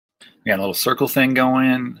We got a little circle thing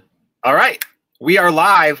going. All right. We are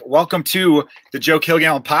live. Welcome to the Joe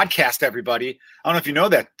Kilgallen podcast, everybody. I don't know if you know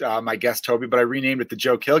that, my guest, Toby, but I renamed it the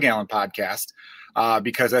Joe Kilgallen podcast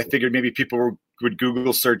because I figured maybe people would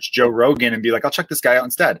Google search Joe Rogan and be like, I'll check this guy out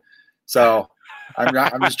instead. So I'm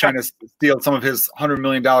just trying to steal some of his $100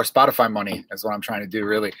 million Spotify money. That's what I'm trying to do,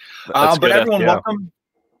 really. But everyone, welcome.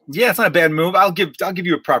 Yeah, it's not a bad move. I'll give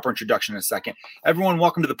you a proper introduction in a second. Everyone,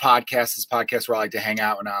 welcome to the podcast. This podcast where I like to hang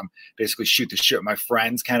out and basically shoot the shit with my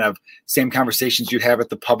friends, kind of same conversations you'd have at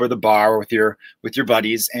the pub or the bar with your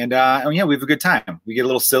buddies. And yeah, we have a good time. We get a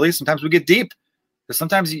little silly. Sometimes we get deep. But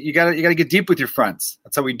sometimes you gotta get deep with your friends.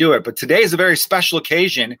 That's how we do it. But today is a very special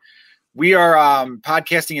occasion. We are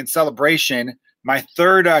podcasting in celebration. My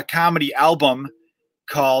third comedy album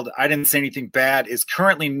called I Didn't Say Anything Bad is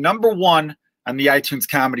currently #1 on the iTunes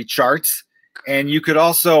comedy charts. And you could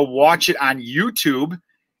also watch it on YouTube.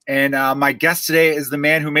 And my guest today is the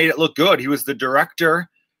man who made it look good. He was the director,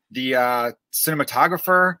 the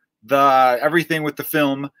cinematographer, the everything with the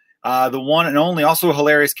film, the one and only, also a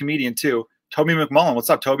hilarious comedian too, Toby McMullen.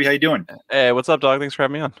 What's up, Toby? How you doing? Hey, what's up, dog? Thanks for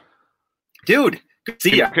having me on. Dude, good to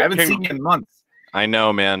see you. I haven't seen you in months. I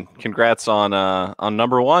know, man. Congrats on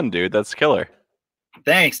 #1, dude. That's killer.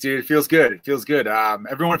 Thanks, dude. It feels good. It feels good.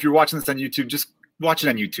 Everyone, if you're watching this on YouTube, just watch it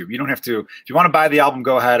on YouTube. You don't have to. If you want to buy the album,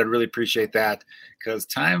 go ahead. I'd really appreciate that because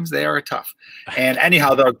times they are tough. And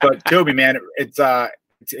anyhow, though, but Toby, man,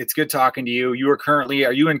 it's good talking to you.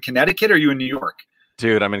 Are you in Connecticut or are you in New York?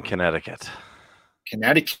 Dude, I'm in Connecticut.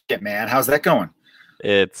 Connecticut, man. How's that going?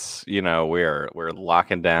 It's, we're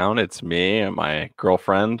locking down. It's me and my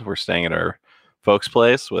girlfriend. We're staying at our folks'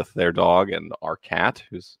 place with their dog and our cat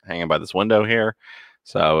who's hanging by this window here.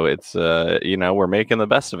 So it's, we're making the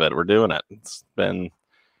best of it. We're doing it. It's been,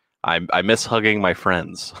 I miss hugging my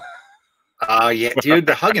friends. Yeah, dude,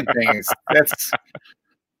 the hugging thing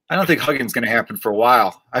I don't think hugging's going to happen for a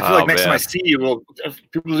while. I feel like next time I see you,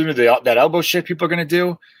 people do that elbow shit people are going to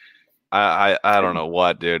do. I don't know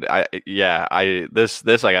what, dude.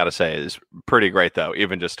 This I gotta say is pretty great though.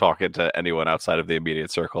 Even just talking to anyone outside of the immediate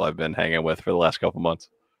circle I've been hanging with for the last couple months.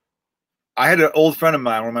 I had an old friend of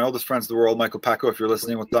mine, one of my oldest friends in the world, Michael Pacco. If you're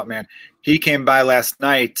listening, what's up, man? He came by last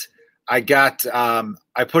night. I put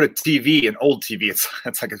a TV, an old TV.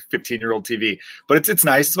 It's like a 15-year-old TV, but it's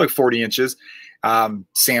nice. It's like 40 inches.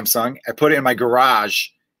 Samsung. I put it in my garage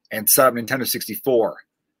and set up Nintendo 64.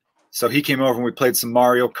 So he came over and we played some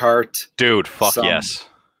Mario Kart. Dude, yes.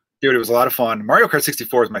 Dude, it was a lot of fun. Mario Kart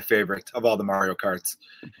 64 is my favorite of all the Mario Karts.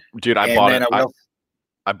 Dude, I bought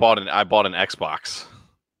an Xbox.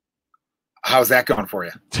 How's that going for you?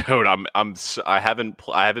 Dude, I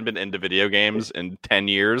haven't been into video games in 10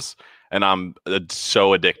 years and I'm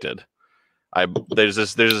so addicted. There's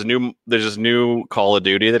this new Call of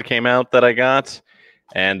Duty that came out that I got,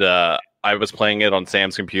 and I was playing it on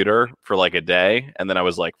Sam's computer for like a day, and then I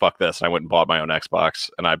was like, "Fuck this!" And I went and bought my own Xbox,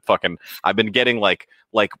 and I've been getting like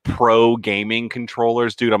pro gaming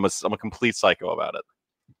controllers, dude. I'm a complete psycho about it.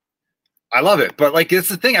 I love it, but like it's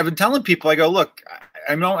the thing. I've been telling people, I go, look,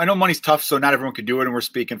 I know money's tough, so not everyone can do it, and we're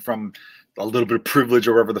speaking from a little bit of privilege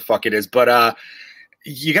or whatever the fuck it is, but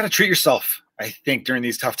you got to treat yourself. I think during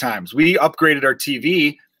these tough times, we upgraded our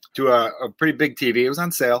TV to a pretty big TV. It was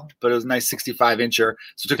on sale, but it was a nice 65-incher.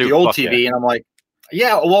 So took the old TV, and I'm like,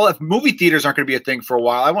 yeah, well, if movie theaters aren't going to be a thing for a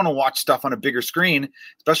while, I want to watch stuff on a bigger screen,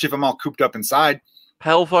 especially if I'm all cooped up inside.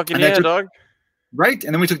 Hell fucking yeah, dog. Right?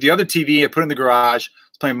 And then we took the other TV, I put it in the garage,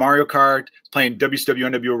 was playing Mario Kart, playing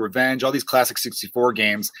WCW NWO Revenge, all these classic 64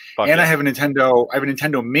 games. I have a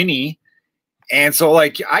Nintendo Mini. And so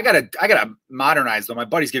like I gotta modernize them. My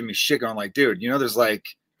buddy's giving me shit going like, dude, there's like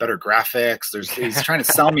better graphics. He's trying to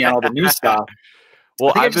sell me on all the new stuff.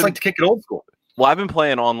 Well, I just like to kick it old school. Well, I've been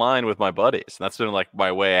playing online with my buddies. That's been like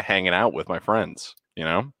my way of hanging out with my friends,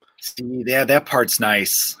 See, yeah, that part's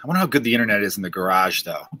nice. I wonder how good the internet is in the garage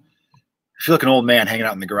though. I feel like an old man hanging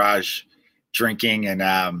out in the garage, drinking and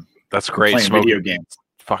that's great. Playing video games.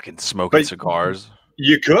 Fucking smoking cigars.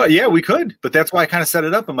 You could, yeah, we could. But that's why I kind of set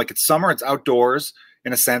it up. I'm like, it's summer, it's outdoors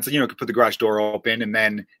in a sense. You could put the garage door open and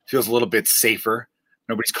then it feels a little bit safer.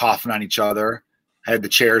 Nobody's coughing on each other. I had the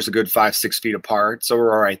chairs a good 5-6 feet apart, so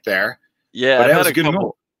we're all right there. Yeah, I've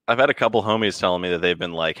had a couple homies telling me that they've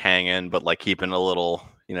been like hanging, but like keeping a little,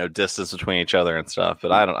 distance between each other and stuff.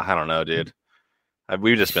 But I don't know, dude.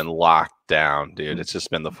 We've just been locked down, dude. It's just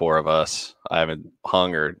been the four of us. I haven't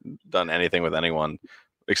hung or done anything with anyone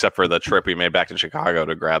except for the trip we made back to Chicago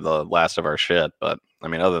to grab the last of our shit. But I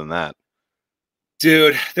mean, other than that,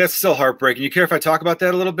 dude, that's still heartbreaking. You care if I talk about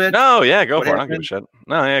that a little bit? No, yeah, go for it. I don't give a shit.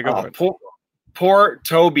 No, yeah, go for it. Poor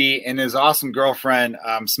Toby and his awesome girlfriend,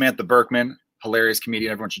 Samantha Berkman. hilarious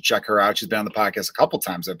comedian. Everyone should check her out. She's been on the podcast a couple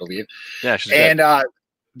times, I believe. Yeah, she's and good.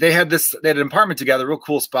 They had an apartment together, real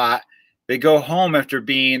cool spot. They go home after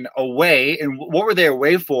being away. And what were they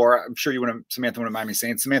away for? I'm sure Samantha wouldn't mind me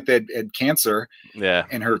saying. Samantha had cancer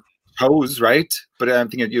in her toes, right? But I'm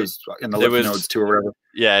thinking it was in the lymph nodes too or whatever.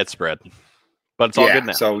 Yeah, it spread. But it's all good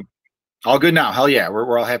now. So all good now. Hell yeah.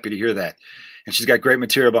 We're all happy to hear that. And she's got great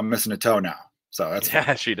material about missing a toe now. So that's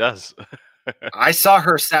fun. She does. I saw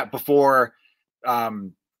her set before. I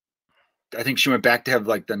think she went back to have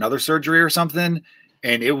like another surgery or something.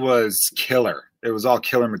 And it was killer. It was all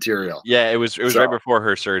killer material. Yeah, it was right before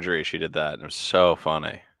her surgery. She did that. It was so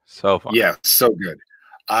funny. So funny. Yeah, so good.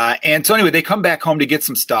 And so anyway, they come back home to get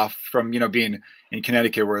some stuff from, being in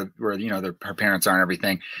Connecticut where her parents are and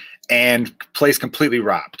everything, and place completely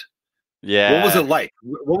robbed. Yeah. What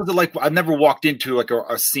was it like? I've never walked into like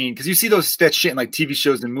a scene, because you see that shit in like TV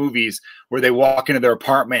shows and movies where they walk into their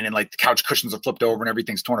apartment and like the couch cushions are flipped over and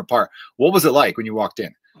everything's torn apart. What was it like when you walked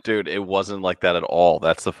in? Dude, it wasn't like that at all.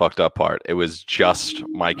 That's the fucked up part. It was just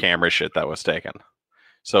my camera shit that was taken.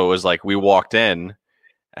 So it was like we walked in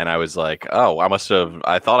and I was like, oh,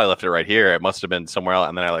 I thought I left it right here. It must have been somewhere else.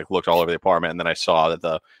 And then I like looked all over the apartment and then I saw that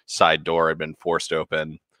the side door had been forced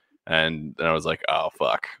open. And then I was like, oh,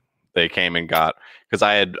 fuck. They came and because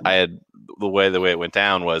I had the way it went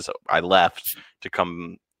down was I left to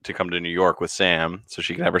come to New York with Sam so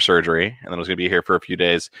she could have her surgery, and then I was going to be here for a few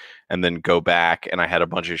days and then go back, and I had a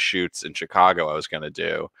bunch of shoots in Chicago I was going to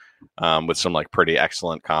do with some like pretty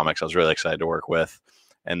excellent comics I was really excited to work with.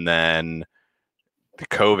 And then the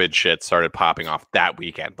COVID shit started popping off that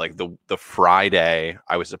weekend. Like the Friday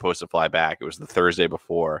I was supposed to fly back, it was the Thursday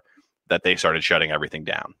before that they started shutting everything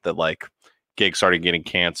down, that like gigs started getting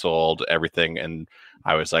canceled, everything. And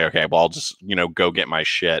I was like, okay, well, I'll just, go get my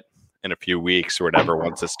shit in a few weeks or whatever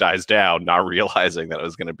once this dies down, not realizing that it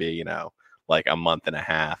was going to be, like a month and a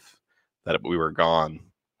half that we were gone.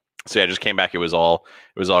 So yeah, I just came back. It was all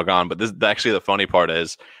gone. But this actually the funny part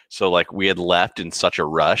is, so like we had left in such a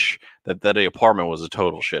rush that the apartment was a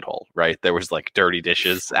total shithole, right? There was like dirty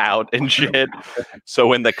dishes out and shit. So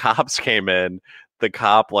when the cops came in, the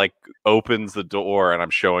cop like opens the door and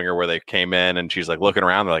I'm showing her where they came in and she's like looking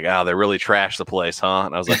around. They're like, oh, they really trashed the place, huh?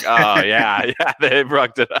 And I was like, oh yeah, they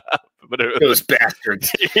rucked it up. But those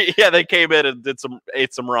bastards. Yeah, they came in and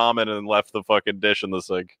ate some ramen and left the fucking dish in the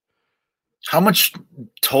sink. How much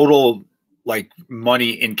total like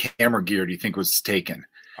money in camera gear do you think was taken?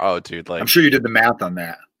 Oh, dude, like I'm sure you did the math on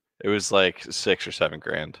that. It was like $6,000 or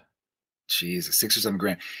 $7,000. Jesus, $6,000 or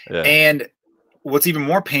 $7,000. Yeah. And what's even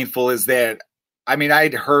more painful is that, I mean, I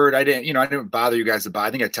didn't bother you guys to buy.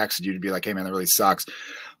 I think I texted you to be like, hey man, that really sucks.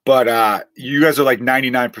 But you guys are like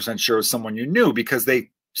 99% sure it was someone you knew because they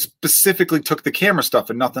specifically took the camera stuff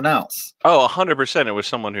and nothing else. Oh, 100%. It was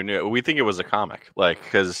someone who knew. We think it was a comic, like,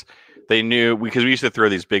 because they knew, because we used to throw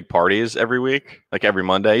these big parties every week, like every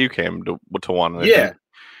Monday. You came to one. Yeah.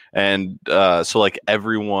 And so like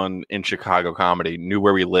everyone in Chicago comedy knew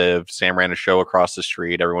where we lived. Sam ran a show across the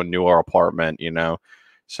street. Everyone knew our apartment,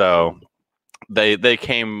 So they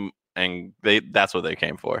came and that's what they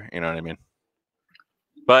came for. You know what I mean?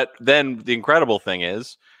 But then the incredible thing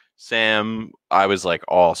is, Sam, I was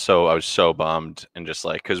so bummed, and just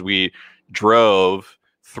like, because we drove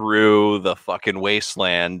through the fucking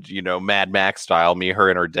wasteland, Mad Max style, me, her,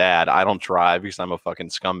 and her dad. I don't drive because I'm a fucking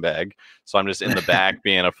scumbag. So I'm just in the back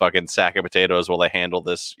being a fucking sack of potatoes while they handle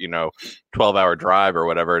this, 12-hour drive or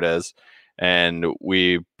whatever it is. And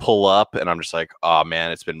we pull up and I'm just like, oh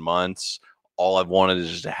man, it's been months. All I've wanted is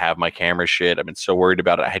just to have my camera shit. I've been so worried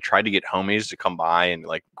about it. I had tried to get homies to come by and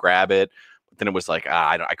like grab it. But then it was like,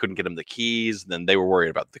 I couldn't get them the keys. Then they were worried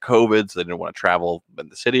about the COVID, so they didn't want to travel in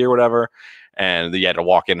the city or whatever. And you had to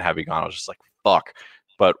walk in and have it gone. I was just like, fuck.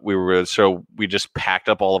 But we just packed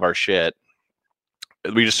up all of our shit.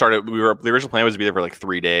 We just started, the original plan was to be there for like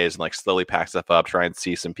 3 days and like slowly pack stuff up, try and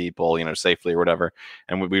see some people, safely or whatever.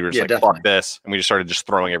 And we were just definitely. Fuck this. And we just started just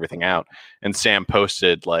throwing everything out. And Sam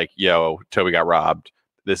posted like, yo, Toby got robbed.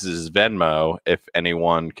 This is Venmo if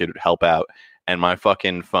anyone could help out. And my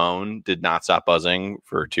fucking phone did not stop buzzing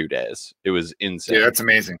for 2 days. It was insane. Yeah, that's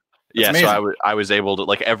amazing. Amazing. So I was able to,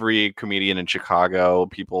 like, every comedian in Chicago,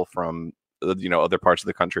 people from other parts of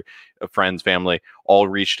the country, friends, family, all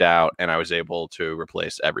reached out, and I was able to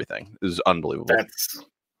replace everything. It was unbelievable.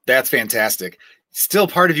 That's fantastic. Still,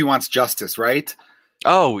 part of you wants justice, right?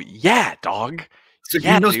 Oh yeah, dog. So if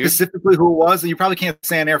you know specifically who it was, and you probably can't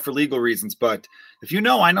say on air for legal reasons, but if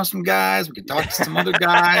I know some guys, we can talk to some other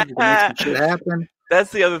guys, we can make some shit happen.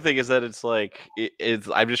 That's the other thing, is that it's like,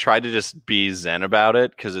 I've just tried to just be zen about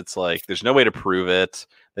it, because it's like, there's no way to prove it.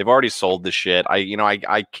 They've already sold the shit.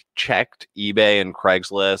 I checked eBay and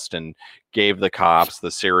Craigslist and gave the cops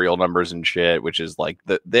the serial numbers and shit, which is like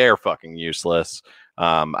they're fucking useless.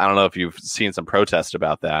 I don't know if you've seen some protest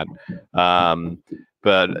about that.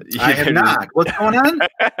 But I have not. What's going on?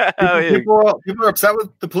 People are upset with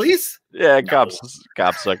the police? Yeah, cops,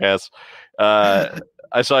 I guess.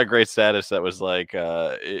 I saw a great status that was like,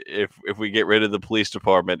 if we get rid of the police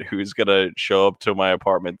department, who's gonna show up to my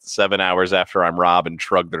apartment 7 hours after I'm robbed and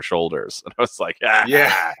shrug their shoulders? And I was like,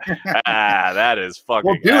 that is fucking.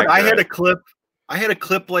 Well, dude, accurate. I had a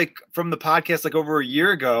clip like from the podcast like over a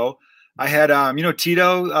year ago. I had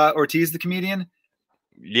Tito Ortiz, the comedian.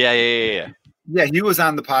 Yeah. Yeah, he was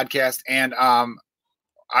on the podcast, and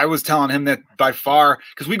I was telling him that by far,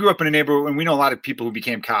 because we grew up in a neighborhood and we know a lot of people who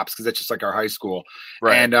became cops because that's just like our high school.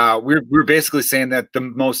 Right. And we're basically saying that the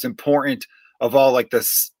most important of all like the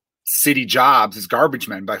city jobs is garbage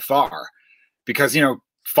men by far, because,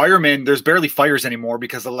 firemen, there's barely fires anymore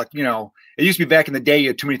because of it used to be back in the day, you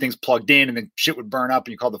had too many things plugged in and then shit would burn up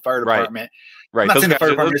and you called the fire department. Right. I'm not saying the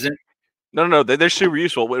fire department isn't. No, they're super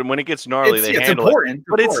useful. When it gets gnarly, they handle important, it.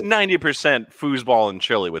 But it's 90% foosball and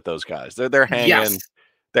chili with those guys. They're hanging. Yes.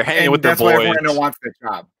 They're hanging with their boys. That's why everyone wants their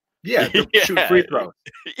job. Yeah, shooting free throws.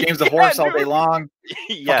 Games of horse all day long.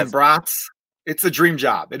 Fucking brats. It's a dream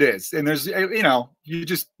job. It is. And there's, you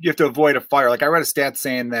have to avoid a fire. Like I read a stat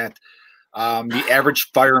saying that the average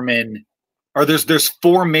fireman, or there's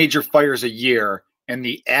 4 major fires a year, and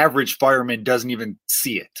the average fireman doesn't even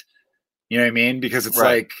see it. You know what I mean? Because it's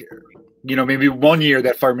like, maybe 1 year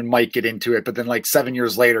that fireman might get into it, but then like 7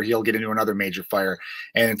 years later, he'll get into another major fire.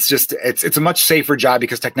 And it's just, it's a much safer job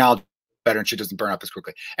because technology is better and shit doesn't burn up as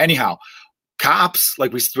quickly. Anyhow, cops,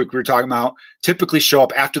 like we were talking about, typically show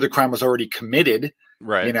up after the crime was already committed,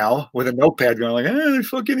 right? With a notepad going like,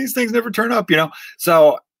 fucking these things never turn up,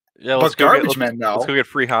 So, yeah, but garbage men, though. Let's go get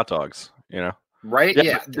free hot dogs, Right?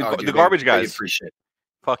 Yeah. The garbage guys. Appreciate.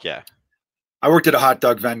 Fuck yeah. I worked at a hot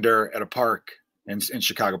dog vendor at a park in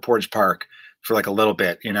Chicago, Portage Park, for like a little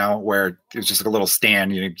bit, where it was just like a little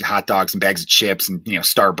stand, hot dogs and bags of chips and,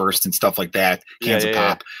 Starburst and stuff like that, cans of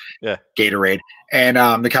pop, Gatorade.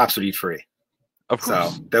 And the cops would eat free. Of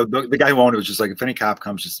course. So the guy who owned it was just like, if any cop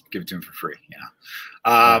comes, just give it to him for free.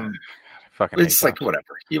 It's like,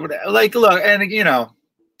 whatever. You would like, look, and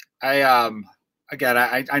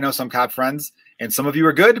I know some cop friends, and some of you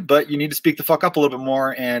are good, but you need to speak the fuck up a little bit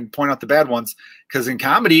more and point out the bad ones. Because in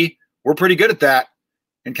comedy, we're pretty good at that.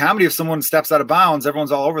 In comedy, if someone steps out of bounds,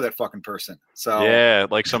 everyone's all over that fucking person. So yeah,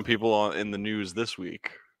 like some people in the news this week.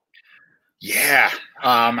 Yeah,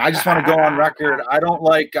 I just want to go on record. I don't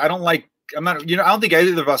like. I'm not. I don't think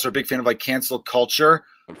either of us are a big fan of like cancel culture.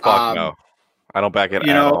 Fuck no, I don't back it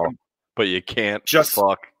at all. But you can't just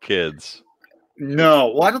fuck kids. No,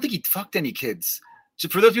 well, I don't think he fucked any kids. So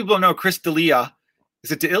for those people who don't know, Chris D'Elia,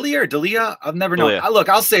 is it D'Elia or D'Elia? I've never known. Look,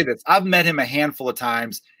 I'll say this: I've met him a handful of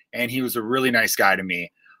times, and he was a really nice guy to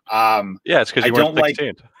me. It's because you weren't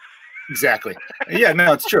 16. Exactly. Yeah,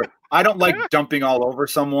 no, it's true. I don't like dumping all over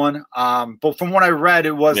someone. But from what I read,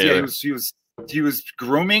 it was he was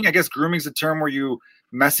grooming. I guess grooming is a term where you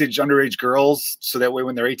message underage girls so that way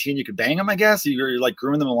when they're 18 you could bang them. I guess you're like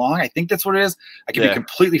grooming them along. I think that's what it is. I could be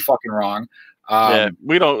completely fucking wrong.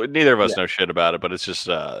 We don't. Neither of us know shit about it, but it's just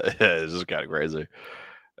it's just kind of crazy.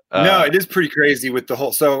 No, it is pretty crazy with the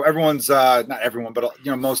whole. So everyone's not everyone, but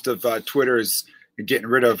most of Twitter is getting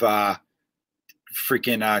rid of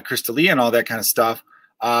freaking Chris D'Elia and all that kind of stuff.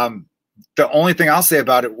 The only thing I'll say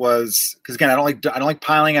about it was because again, I don't like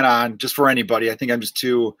piling it on just for anybody. I think I have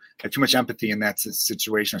too much empathy in that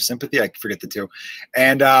situation, or sympathy. I forget the two.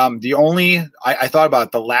 And the only I thought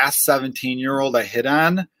about the last 17-year-old I hit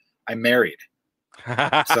on, I married.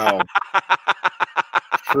 So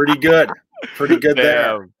pretty good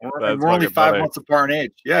there. We're only 5 months apart in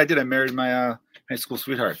age. Yeah, I did. I married my high school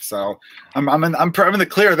sweetheart. So I'm in the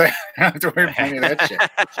clear there. I don't have to worry about any of that shit.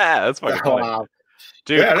 That's fucking funny.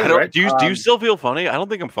 Dude, do you still feel funny? I don't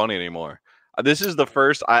think I'm funny anymore. This is the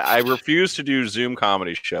first. I refuse to do Zoom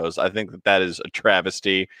comedy shows. I think that is a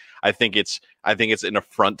travesty. I think it's an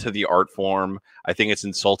affront to the art form. I think it's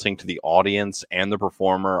insulting to the audience and the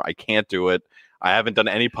performer. I can't do it. I haven't done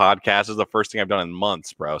any podcasts. This is the first thing I've done in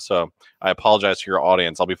months, bro. So I apologize to your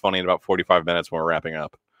audience. I'll be funny in about 45 minutes when we're wrapping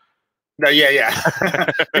up. No, yeah.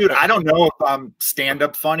 Dude, I don't know if I'm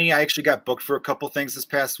stand-up funny. I actually got booked for a couple things this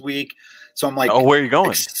past week. So I'm like, oh, where are you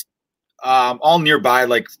going? All nearby,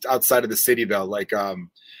 like outside of the city though. Like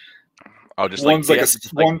just one's like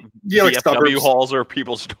like VFW halls where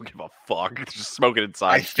people just don't give a fuck. Just smoking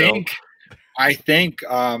inside. I think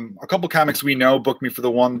a couple comics we know booked me for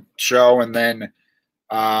the one show, and then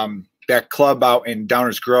that club out in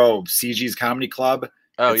Downers Grove, CG's Comedy Club.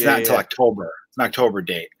 Oh, it's yeah, not until October. It's an October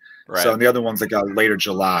date. Right. So and the other one's like later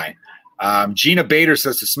July. Gina Bader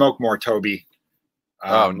says to smoke more, Toby.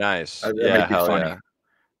 Nice. That Yeah, might be hell funny.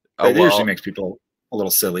 yeah. It usually makes people a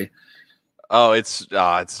little silly. Oh, it's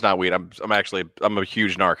not weed. I'm a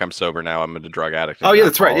huge narc. I'm sober now. I'm a drug addict. Oh yeah,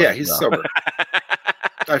 that's right. Yeah, he's sober.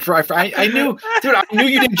 I knew, dude. I knew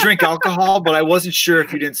you didn't drink alcohol, but I wasn't sure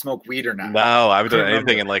if you didn't smoke weed or not. No, I haven't done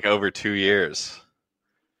anything in like over 2 years.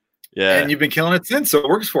 Yeah, and you've been killing it since, so it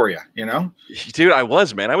works for you, you know. Dude, I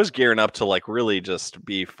was gearing up to like really just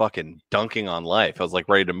be fucking dunking on life. I was like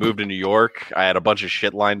ready to move to New York. I had a bunch of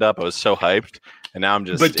shit lined up. I was so hyped, and now I'm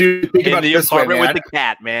just but dude, think in about the this apartment way, with the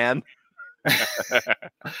cat, man.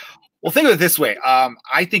 Well, think of it this way.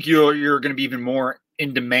 I think you're going to be even more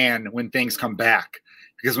in demand when things come back.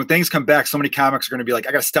 Because when things come back, so many comics are going to be like,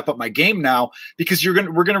 I got to step up my game now, because we're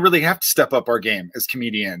going to really have to step up our game as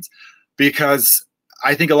comedians. Because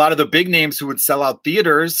I think a lot of the big names who would sell out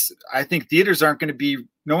theaters, I think theaters aren't going to be,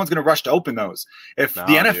 no one's going to rush to open those. If the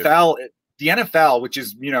NFL, which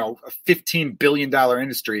is, you know, a $15 billion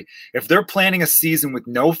industry, if they're planning a season with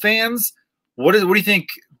no fans, what do you think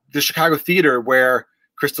the Chicago theater where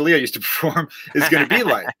Chris D'Elia used to perform is going to be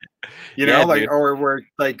like? You know, like, dude. Or where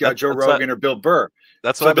like Joe Rogan or Bill Burr.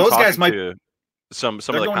 That's what those guys might. Some of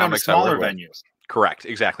the comics smaller venues. Correct.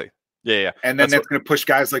 Exactly. Yeah. And then that's going to push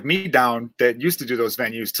guys like me down that used to do those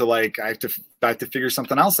venues to like I have to figure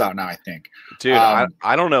something else out now. I think, dude.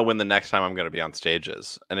 I don't know when the next time I'm going to be on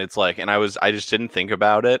stages, and it's like, and I just didn't think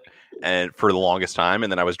about it, and for the longest time,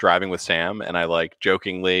 and then I was driving with Sam, and I like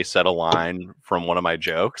jokingly said a line from one of my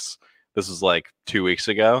jokes. This was like 2 weeks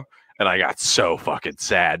ago, and I got so fucking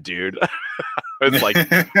sad, dude. I was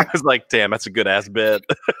like, damn, that's a good ass bit.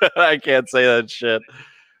 I can't say that shit.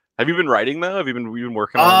 Have you been writing though? Have you been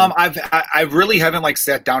working on? I really haven't like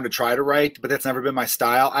sat down to try to write, but that's never been my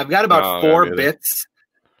style. I've got about 4 bits.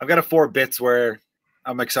 I've got 4 bits where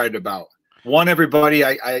I'm excited about. One, everybody,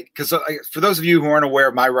 because for those of you who aren't aware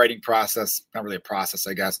of my writing process, not really a process,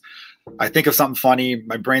 I guess. I think of something funny.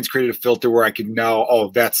 My brain's created a filter where I can know, oh,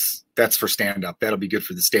 that's for stand up. That'll be good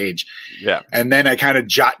for the stage. Yeah. And then I kind of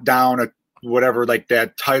jot down whatever like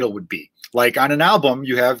that title would be. Like on an album,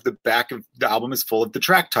 you have the back of the album is full of the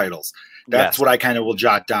track titles. That's what I kind of will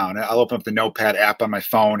jot down. I'll open up the Notepad app on my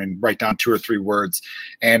phone and write down 2 or 3 words.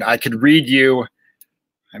 And I could read you.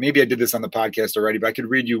 Maybe I did this on the podcast already, but I could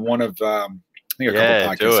read you one of I think a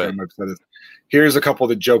couple podcasts. Here's a couple of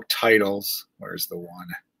the joke titles. Where's the one?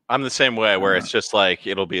 I'm the same way where it's just like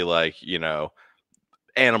it'll be like, you know,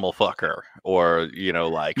 animal fucker or, you know,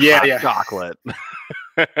 like hot chocolate.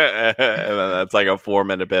 And then that's like a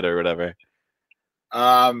 4-minute bit or whatever.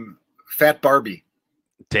 Fat Barbie.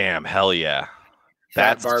 Damn, hell yeah.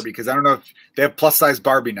 Fat Barbie, because I don't know if they have plus size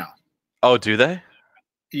Barbie now. Oh, do they?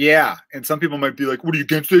 Yeah, and some people might be like, "What are you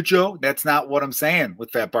against it, Joe?" That's not what I'm saying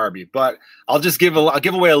with Fat Barbie, but I'll just give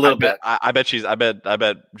away a little bit. I bet she's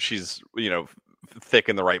you know, thick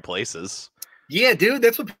in the right places. Yeah, dude,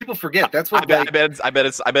 that's what people forget. That's what I bet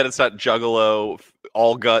it's not Juggalo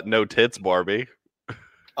all gut no tits Barbie.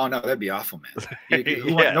 Oh no, that'd be awful,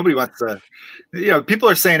 man. Nobody wants to. You know, people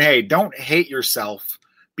are saying, "Hey, don't hate yourself.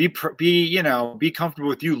 Be comfortable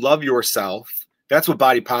with you. Love yourself." That's what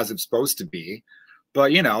body positive is supposed to be.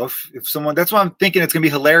 But you know, if someone, that's why I'm thinking it's gonna be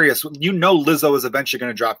hilarious. You know, Lizzo is eventually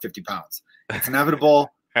gonna drop 50 pounds. It's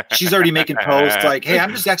inevitable. She's already making posts like, "Hey,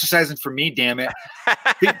 I'm just exercising for me, damn it."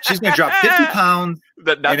 She's gonna drop 50 pounds,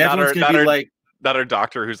 and everyone's gonna be like, "Not her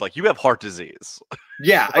doctor who's like, you have heart disease."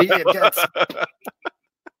 Yeah.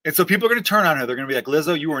 And so people are going to turn on her. They're going to be like,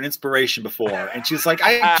 "Lizzo, you were an inspiration before." And she's like,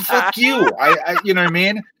 fuck you. I you know what I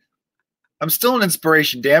mean? I'm still an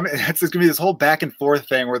inspiration, damn it. It's going to be this whole back and forth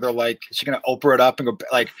thing where they're like, she's going to Oprah it up and go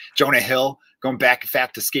like Jonah Hill going back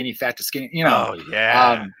fat to skinny, you know? Oh,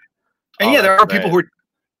 yeah. There are people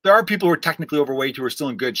who are technically overweight who are still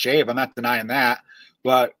in good shape. I'm not denying that,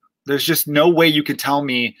 but there's just no way you could tell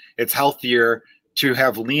me it's healthier to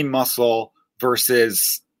have lean muscle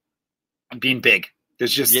versus being big.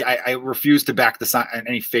 There's just I refuse to back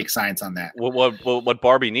any fake science on that. What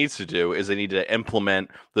Barbie needs to do is they need to implement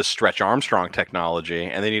the Stretch Armstrong technology,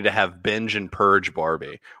 and they need to have binge and purge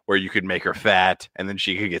Barbie, where you could make her fat and then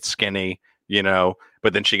she could get skinny, you know.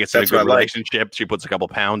 But then she gets in a good relationship. She puts a couple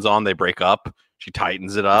pounds on. They break up. She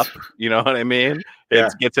tightens it up. You know what I mean?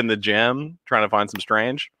 It gets in the gym trying to find some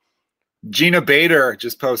strange. Gina Bader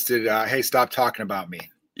just posted, "Hey, stop talking about me."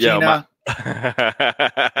 Gina.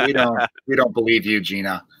 we don't believe you,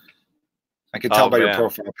 Gina. I can tell by your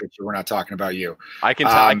profile picture we're not talking about you. I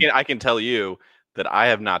can tell you that I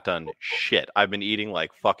have not done shit. I've been eating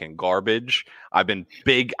like fucking garbage. I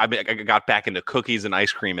got back into cookies and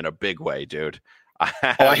ice cream in a big way, dude.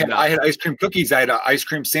 I had ice cream cookies. I had an ice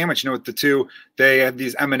cream sandwich. With the two, they had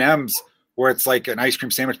these M&Ms where it's like an ice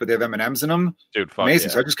cream sandwich, but they have M&Ms in them. Dude, amazing.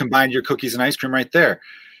 Yeah. So I just combined your cookies and ice cream right there.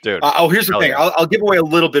 Dude. Here's the thing. Yeah. I'll give away a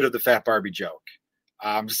little bit of the Fat Barbie joke.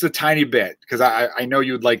 Just a tiny bit, because I know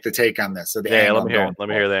you'd like the take on this. So let me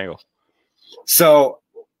hear the angle. So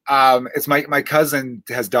it's my cousin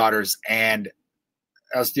has daughters, and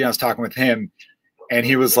I was talking with him, and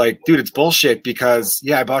he was like, dude, it's bullshit, because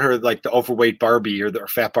I bought her like the overweight Barbie or the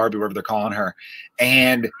Fat Barbie, whatever they're calling her,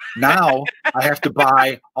 and now I have to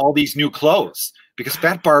buy all these new clothes because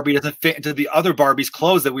Fat Barbie doesn't fit into the other Barbie's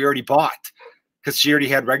clothes that we already bought, because she already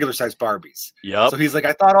had regular size Barbies. Yep. So he's like,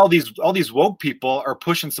 I thought all these woke people are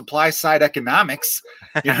pushing supply side economics.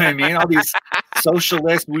 You know what I mean? All these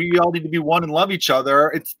socialists, we all need to be one and love each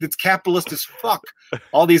other. It's capitalist as fuck.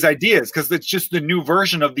 All these ideas, because it's just the new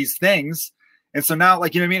version of these things. And so now,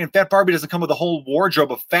 like, you know what I mean? And Fat Barbie doesn't come with a whole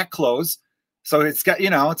wardrobe of fat clothes. So it's got,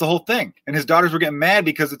 it's a whole thing. And his daughters were getting mad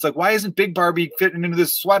because it's like, why isn't Big Barbie fitting into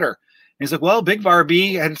this sweater? And he's like, well, Big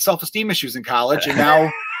Barbie had self-esteem issues in college, and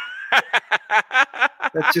now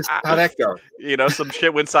that's just how that goes. Some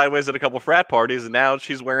shit went sideways at a couple frat parties, and now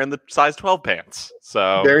she's wearing the size 12 pants.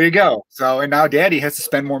 So there you go. So, and now Daddy has to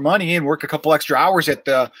spend more money and work a couple extra hours at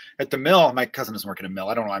the mill. My cousin doesn't work at a mill.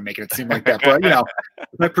 I don't know why I'm making it seem like that, but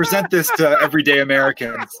if I present this to everyday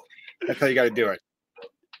Americans, that's how you got to do it.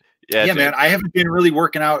 Yeah, man. I haven't been really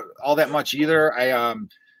working out all that much either. I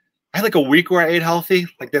had like a week where I ate healthy.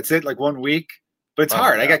 Like that's it, like 1 week. But it's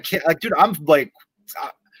hard. Yeah. Dude, I'm like.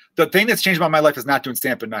 The thing that's changed about my life is not doing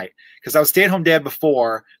stand-up at night, because I was stay-at-home dad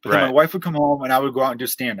before, but then my wife would come home and I would go out and do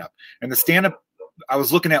stand-up. And the stand-up, I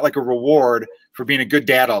was looking at like a reward for being a good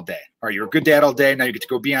dad all day. All right, you're a good dad all day. Now you get to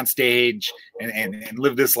go be on stage and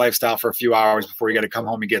live this lifestyle for a few hours before you got to come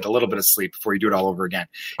home and get a little bit of sleep before you do it all over again.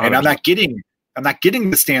 And 100%. I'm not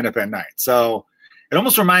getting the stand-up at night. So it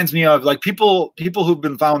almost reminds me of like people who've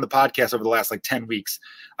been following the podcast over the last like 10 weeks.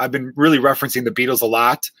 I've been really referencing the Beatles a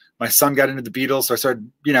lot. My son got into the Beatles, so I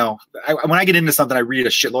started, when I get into something, I read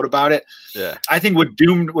a shitload about it. Yeah. I think what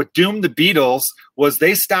doomed the Beatles was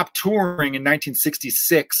they stopped touring in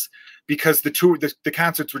 1966 because the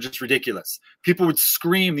concerts were just ridiculous. People would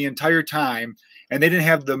scream the entire time, and they didn't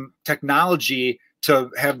have the technology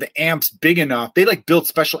to have the amps big enough. They like built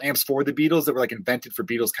special amps for the Beatles that were like invented for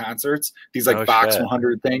Beatles concerts. These like Vox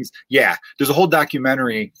 100 things. Yeah. There's a whole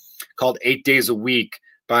documentary called 8 Days a Week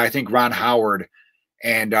by, I think, Ron Howard.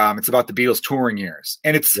 And it's about the Beatles touring years.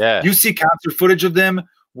 And you see concert footage of them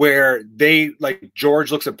where they like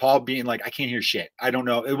George looks at Paul being like, I can't hear shit. I don't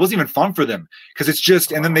know. It wasn't even fun for them because it's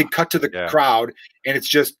just, and then they cut to the crowd and it's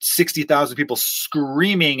just 60,000 people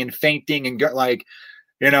screaming and fainting and got like,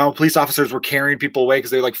 police officers were carrying people away because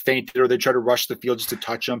they like fainted or they tried to rush the field just to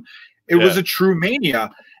touch them. It was a true mania.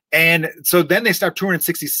 And so then they stopped touring in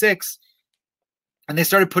 66 and they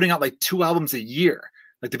started putting out like 2 albums a year.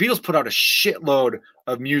 Like the Beatles put out a shitload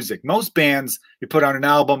of music. Most bands, you put out an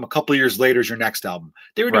album, a couple of years later is your next album.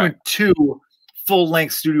 They were doing 2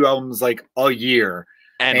 full-length studio albums like a year.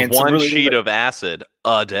 And one sheet of acid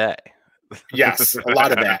a day. Yes, a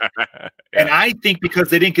lot of that. And I think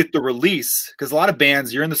because they didn't get the release, because a lot of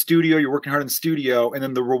bands, you're in the studio, you're working hard in the studio, and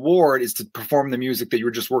then the reward is to perform the music that you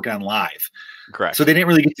were just working on live. Correct. So they didn't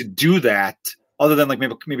really get to do that. Other than like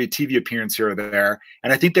maybe a TV appearance here or there,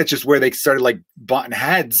 and I think that's just where they started like butting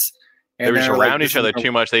heads. And they were just around each other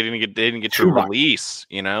too much. They didn't get to release.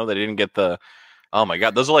 They didn't get the. Oh my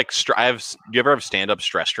god, those are like. Do you ever have stand-up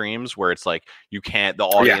stress streams where it's like you can't? The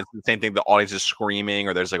audience, the same thing. The audience is screaming,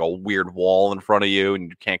 or there's like a weird wall in front of you, and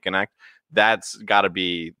you can't connect. That's got to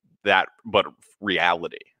be that, but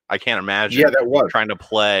reality. I can't imagine. Yeah, that was trying to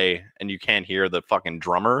play, and you can't hear the fucking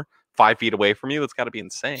drummer 5 feet away from you. It's got to be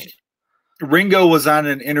insane. Ringo was on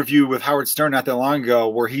an interview with Howard Stern not that long ago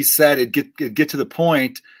where he said it'd get to the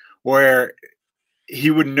point where he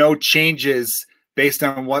would know changes based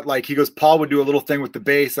on what, like, he goes, Paul would do a little thing with the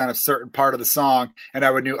bass on a certain part of the song, and I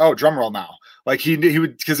would know, drum roll now. Like he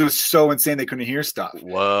would, because it was so insane they couldn't hear stuff.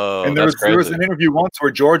 Whoa. And there was an interview once where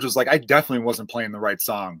George was like, I definitely wasn't playing the right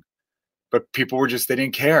song. But people were just, they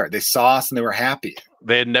didn't care. They saw us and they were happy.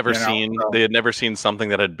 They had never seen something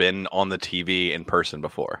that had been on the TV in person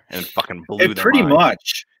before, and it fucking blew their pretty mind.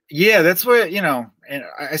 Much. Yeah, that's what, and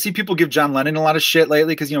I see people give John Lennon a lot of shit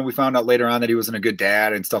lately because, we found out later on that he wasn't a good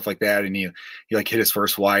dad and stuff like that. And he like hit his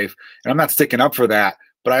first wife. And I'm not sticking up for that.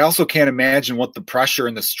 But I also can't imagine what the pressure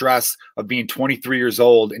and the stress of being 23 years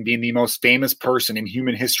old and being the most famous person in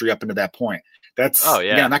human history up into that point. That's yeah.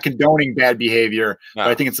 again, I'm not condoning bad behavior, No. but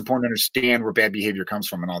I think it's important to understand where bad behavior comes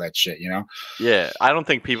from and all that shit, you know? Yeah, I don't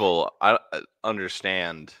think people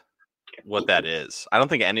understand what that is. I don't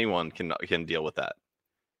think anyone can deal with that.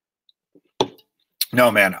 No,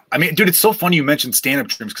 man. I mean, dude, it's so funny you mentioned stand-up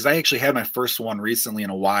dreams because I actually had my first one recently in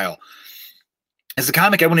a while. As a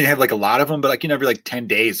comic, I wouldn't have like a lot of them, but like, every like 10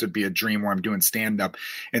 days would be a dream where I'm doing stand-up.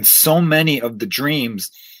 And so many of the dreams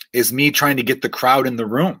is me trying to get the crowd in the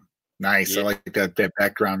room. Nice. Yeah. I like that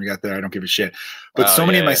background you got there. I don't give a shit. But so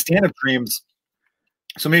many of my stand-up dreams,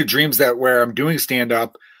 so many dreams that where I'm doing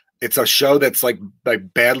stand-up, it's a show that's like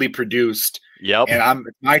badly produced. Yep. And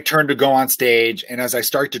it's my turn to go on stage. And as I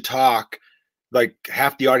start to talk, like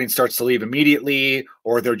half the audience starts to leave immediately,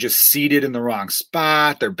 or they're just seated in the wrong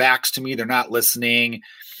spot. Their backs to me. They're not listening.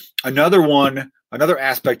 Another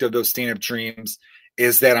aspect of those stand-up dreams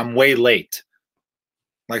is that I'm way late.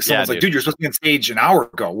 Like someone's like, dude, you're supposed to be on stage an hour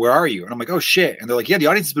ago. Where are you? And I'm like, oh shit. And they're like, yeah, the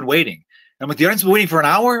audience has been waiting. And I'm like, the audience has been waiting for an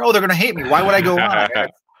hour? Oh, they're going to hate me. Why would I go on?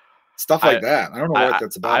 Stuff like that. I don't know what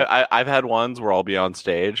that's about. I've had ones where I'll be on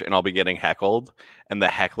stage and I'll be getting heckled, and the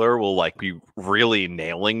heckler will like be really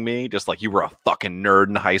nailing me, just like, you were a fucking nerd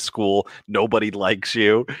in high school, nobody likes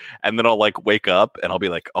you. And then I'll like wake up and I'll be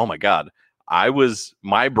like, oh my God,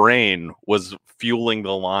 my brain was fueling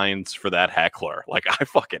the lines for that heckler. Like, I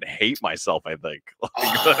fucking hate myself, I think.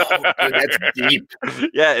 Oh, dude, that's deep.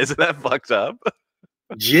 Yeah, isn't that fucked up?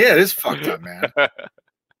 Yeah, it is fucked up, man.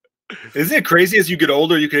 Isn't it crazy? As you get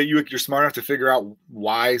older, you're smart enough to figure out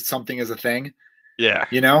why something is a thing. Yeah,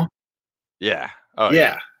 you know. Yeah. Oh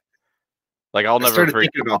yeah. Like I'll never forget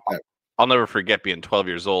about that. I'll never forget being 12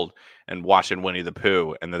 years old and watching Winnie the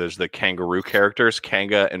Pooh, and then there's the kangaroo characters,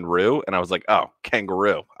 Kanga and Roo, and I was like, oh,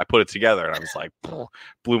 kangaroo. I put it together, and I was like,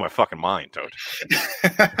 blew my fucking mind, dude.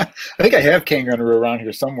 I think I have Kanga and Roo around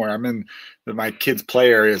here somewhere. I'm in my kids'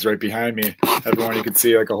 play areas right behind me. Everyone, you can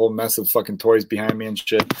see like a whole mess of fucking toys behind me and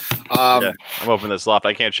shit. Yeah, I'm opening this loft.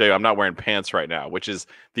 I can't show you. I'm not wearing pants right now, which is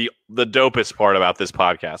the dopest part about this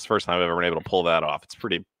podcast. First time I've ever been able to pull that off. It's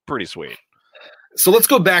pretty sweet. So let's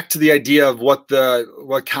go back to the idea of what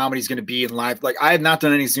comedy is going to be in live. Like, I have not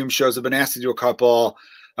done any Zoom shows. I've been asked to do a couple.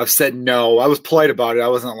 I've said no. I was polite about it. I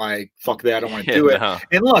wasn't like, fuck that, I don't want to do it.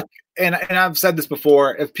 And look, and I've said this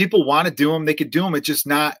before, if people want to do them, they could do them. It's just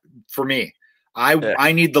not for me.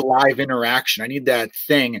 I need the live interaction. I need that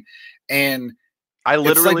thing. And I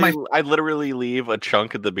literally leave a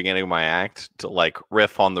chunk at the beginning of my act to like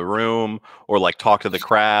riff on the room or like talk to the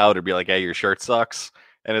crowd or be like, hey, your shirt sucks.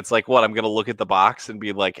 And it's like, what? I'm going to look at the box and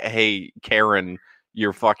be like, hey, Karen,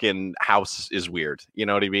 your fucking house is weird. You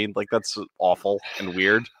know what I mean? Like, that's awful and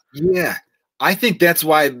weird. Yeah. I think that's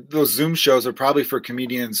why those Zoom shows are probably for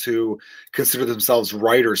comedians who consider themselves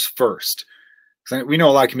writers first. We know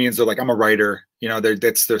a lot of comedians are like, I'm a writer. You know,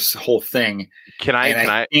 that's their whole thing. Can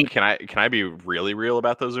I be really real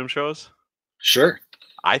about those Zoom shows? Sure.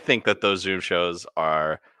 I think that those Zoom shows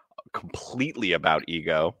are completely about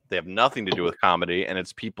ego. They have nothing to do with comedy, and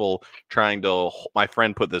it's people trying to. My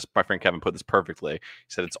friend Kevin put this perfectly. He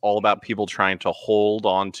said it's all about people trying to hold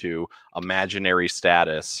on to imaginary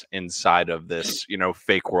status inside of this,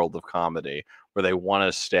 fake world of comedy, where they want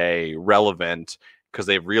to stay relevant because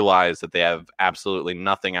they've realized that they have absolutely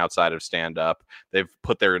nothing outside of stand-up. They've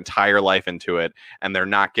put their entire life into it, and they're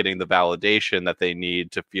not getting the validation that they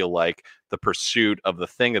need to feel like the pursuit of the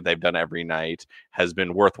thing that they've done every night has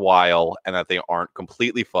been worthwhile, and that they aren't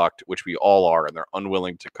completely fucked, which we all are, and they're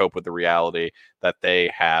unwilling to cope with the reality that they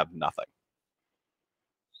have nothing.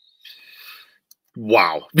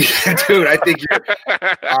 Wow. Dude, I think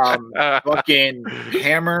you're fucking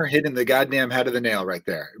hammer hitting the goddamn head of the nail right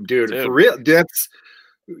there. Dude. For real. That's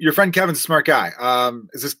your friend Kevin's a smart guy.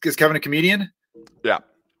 Is Kevin a comedian? Yeah.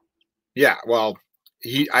 Yeah. Well,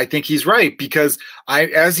 I think he's right, because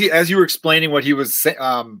as you were explaining what he was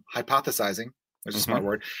hypothesizing, there's a smart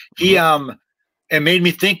word. He it made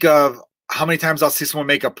me think of how many times I'll see someone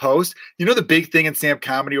make a post. You know, the big thing in stand-up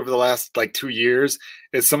comedy over the last 2 years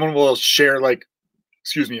is someone will share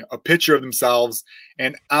a picture of themselves,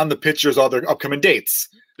 and on the pictures all their upcoming dates.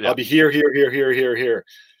 Yeah. I'll be here.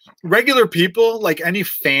 Regular people, like any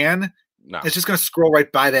fan, it's just going to scroll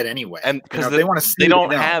right by that anyway. And because they want to see, they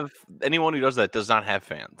don't have anyone who does that does not have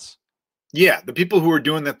fans. Yeah, the people who are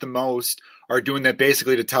doing that the most are doing that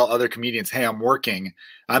basically to tell other comedians, "Hey, I'm working.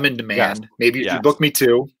 I'm in demand. Maybe you book me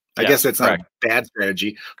too." I guess that's not a bad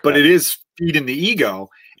strategy, but it is feeding the ego.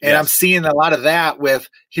 And I'm seeing a lot of that with,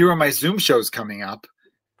 here are my Zoom shows coming up.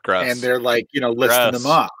 Gross. And they're like, listing them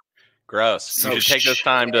up. Gross. So you should take this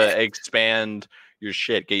time to expand your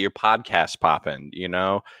shit, get your podcast popping,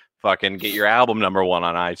 fucking get your album #1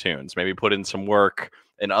 on iTunes, maybe put in some work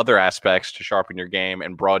in other aspects to sharpen your game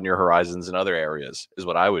and broaden your horizons in other areas, is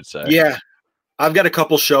what I would say. Yeah. I've got a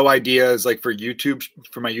couple show ideas like for YouTube,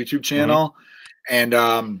 for my YouTube channel. And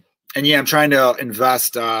yeah, I'm trying to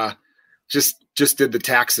invest, just did the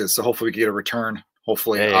taxes. So hopefully we can get a return.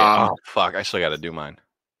 Hopefully. Hey, oh, fuck. I still got to do mine.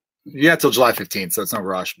 Yeah, till July 15th, so it's no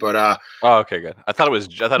rush. But oh, okay, good. I thought it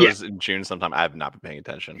was in June sometime. I have not been paying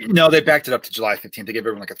attention. No, they backed it up to July 15th. They gave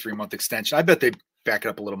everyone like a 3-month extension. I bet they back it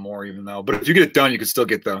up a little more, even though. But if you get it done, you can still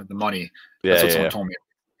get the money. That's what someone told me.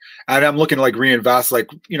 And I'm looking to like reinvest. Like,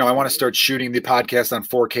 I want to start shooting the podcast on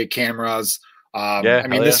 4K cameras. I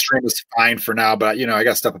mean, this stream is fine for now, but I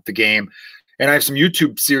got to step up the game. And I have some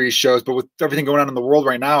YouTube series shows, but with everything going on in the world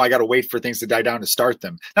right now, I got to wait for things to die down to start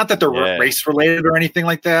them. Not that they're race related or anything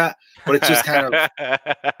like that, but it's just kind of,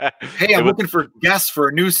 hey, I'm looking for guests for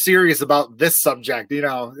a new series about this subject.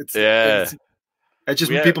 It's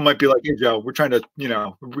just when people might be like, hey, Joe, we're trying to, we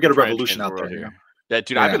got a revolution out there here. Yeah,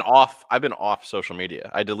 dude, I've been off social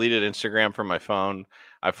media. I deleted Instagram from my phone.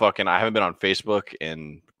 I haven't been on Facebook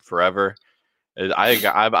in forever.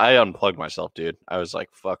 I unplugged myself, dude. I was like,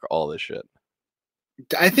 fuck all this shit.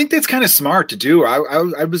 I think that's kind of smart to do. I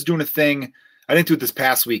was doing a thing. I didn't do it this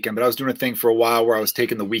past weekend, but I was doing a thing for a while where I was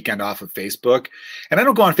taking the weekend off of Facebook. And I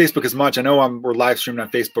don't go on Facebook as much. I know we're live streaming on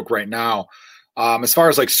Facebook right now. As far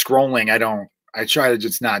as like scrolling, I try to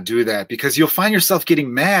just not do that because you'll find yourself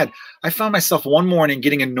getting mad. I found myself one morning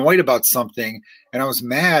getting annoyed about something and I was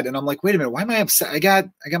mad and I'm like, wait a minute, why am I upset? I got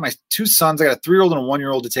my 2 sons. I got a 3-year-old and a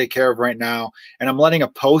 1-year-old to take care of right now. And I'm letting a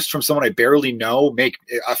post from someone I barely know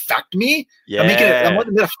affect me. Yeah. I'm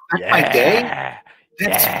letting it affect my day.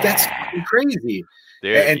 That's fucking crazy.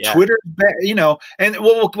 Dude, and Twitter, and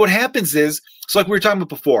what happens is, so like we were talking about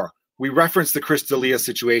before, we referenced the Chris D'Elia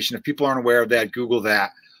situation. If people aren't aware of that, Google that.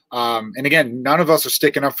 And again, none of us are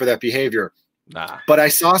sticking up for that behavior. Nah. But I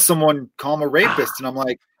saw someone call him a rapist, and I'm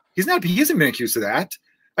like, he hasn't been accused of that.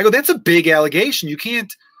 I go, that's a big allegation. You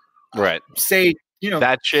can't say,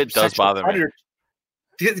 that shit does bother me.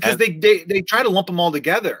 Because they try to lump them all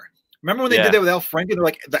together. Remember when they did that with Al Franken? They're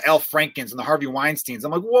like the Al Frankens and the Harvey Weinsteins.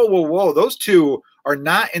 I'm like, whoa. Those two are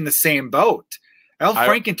not in the same boat. Al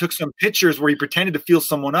Franken took some pictures where he pretended to feel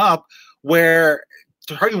someone up, where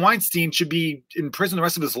Harvey Weinstein should be in prison the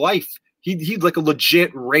rest of his life. He like a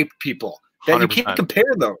legit raped people. That you can't compare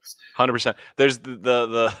those. 100%. There's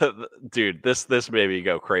the dude. This made me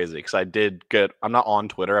go crazy because I'm not on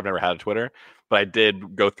Twitter. I've never had a Twitter, but I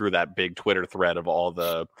did go through that big Twitter thread of all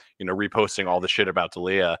the reposting all the shit about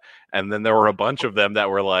D'Elia, and then there were a bunch of them that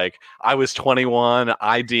were like, I was 21,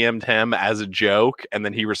 I DM'd him as a joke, and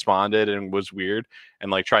then he responded and was weird and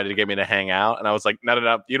like tried to get me to hang out, and I was like,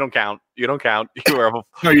 no, you don't count. You are a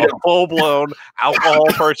full-blown alcohol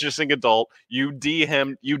purchasing adult. You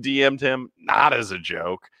DM'd him not as a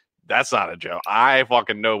joke. That's not a joke. I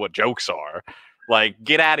fucking know what jokes are. Like,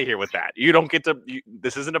 get out of here with that. You don't get to.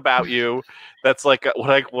 This isn't about you. That's like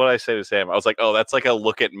what I say to Sam. I was like, oh, that's like a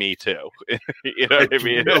look at me too. You know what I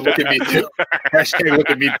mean? Look at me too. Hashtag look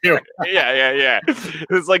at me too. Yeah.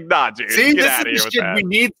 It's like, nah, dude. See, get this out of is here with shit that. we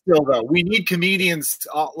need still though. We need comedians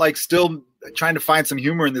like still trying to find some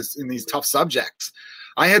humor in these tough subjects.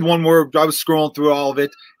 I had one where I was scrolling through all of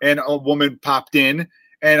it, and a woman popped in,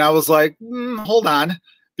 and I was like, hold on,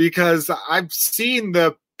 because I've seen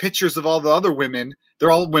the pictures of all the other women. They're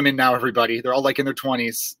all women now, everybody. They're all like in their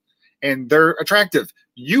 20s and they're attractive.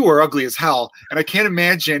 You are ugly as hell. And I can't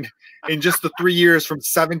imagine in just the 3 years from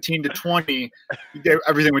 17 to 20,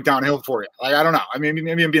 everything went downhill for you. Like, I don't know. I mean,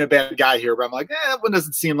 maybe I'm being a bad guy here, but I'm like, that one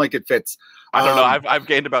doesn't seem like it fits. I don't know. I've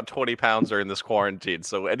gained about 20 pounds during this quarantine,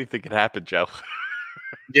 so anything can happen, Joe.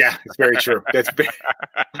 Yeah, it's very true.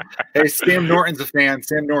 Hey, Sam Norton's a fan.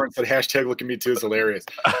 Sam Norton said hashtag look at me too is hilarious.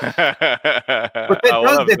 But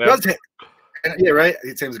that does yeah, right.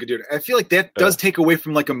 Sam's a good dude. I feel like that does take away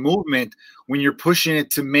from like a movement when you're pushing it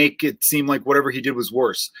to make it seem like whatever he did was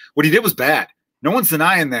worse. What he did was bad. No one's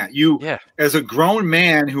denying that. As a grown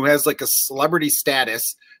man who has like a celebrity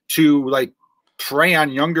status to like prey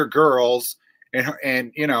on younger girls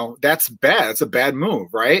and that's bad. It's a bad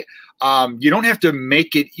move, right? You don't have to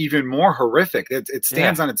make it even more horrific. It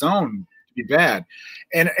stands on its own to be bad.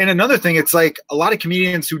 And another thing, it's like a lot of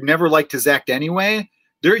comedians who never liked his act anyway,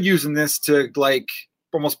 they're using this to like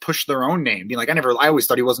almost push their own name. Being like, I always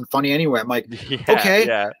thought he wasn't funny anyway. I'm like,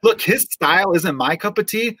 look, his style isn't my cup of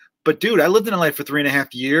tea, but dude, I lived in LA for 3.5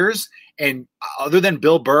 years. And other than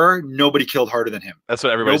Bill Burr, nobody killed harder than him. That's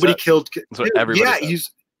what everybody said. That's what everybody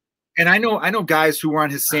said. And I know guys who were on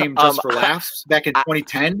his same Just for Laughs back in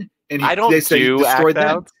 2010, and I don't they said he destroyed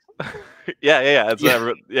them. Yeah. It's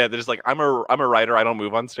Yeah. they're just like, I'm a writer. I don't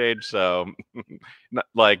move on stage, so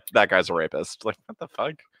like that guy's a rapist. Like, what the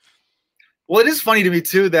fuck? Well, it is funny to me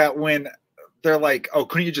too that when they're like, "Oh,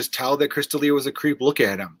 couldn't you just tell that Chris D'Elia was a creep? Look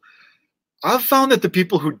at him." I've found that the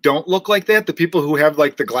people who don't look like that, the people who have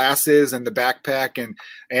like the glasses and the backpack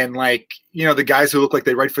and like, you know, the guys who look like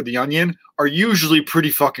they write for The Onion are usually pretty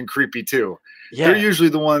fucking creepy too. Yeah. They're usually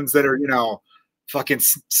the ones that are, you know, fucking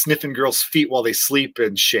sniffing girls' feet while they sleep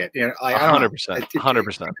and shit. You know, like, 100%.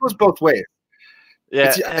 100%. It goes both ways.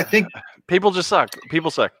 Yeah, I think people just suck. People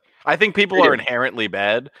suck. I think people are inherently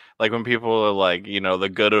bad. Like when people are like, you know, the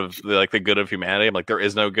good of humanity. I'm like, there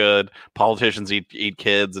is no good. Politicians eat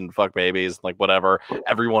kids and fuck babies, like whatever.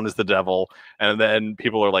 Everyone is the devil. And then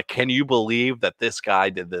people are like, can you believe that this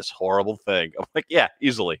guy did this horrible thing? I'm like, yeah,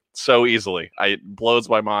 easily, so easily. It blows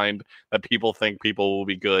my mind that people think people will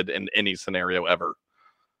be good in any scenario ever.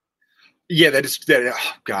 Yeah, that.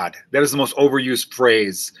 Oh God, that is the most overused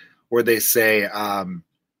phrase where they say,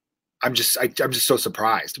 I'm just so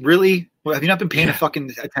surprised. Really? Well, have you not been paying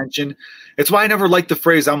fucking attention? It's why I never liked the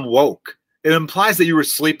phrase "I'm woke." It implies that you were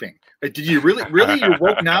sleeping. Like, did you really you're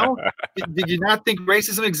woke now? Did you not think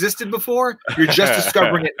racism existed before? You're just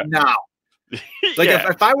discovering it now. Like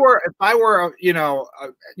if I were you know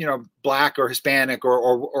black or Hispanic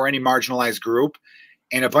or any marginalized group,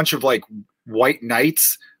 and a bunch of like white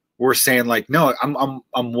knights were saying like, no,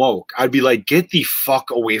 I'm woke, I'd be like, get the fuck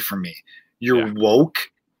away from me. You're woke.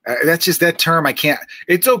 That's just that term. I can't.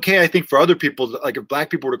 It's okay, I think, for other people, like if black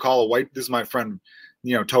people were to call a white, this is my friend,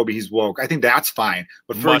 you know, Toby, he's woke. I think that's fine.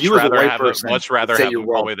 But for you as a white person, much rather have them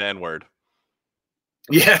call me the N-word.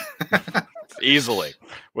 Yeah, easily.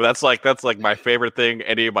 Well, that's like my favorite thing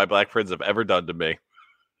any of my black friends have ever done to me.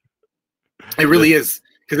 It really is,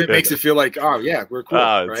 because it makes it feel like, oh yeah, we're cool.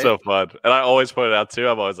 It's right? So fun, and I always point it out too.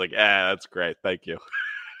 I'm always like, that's great, thank you.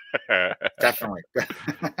 Definitely.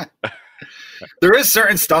 There is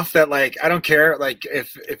certain stuff that, like, I don't care. Like,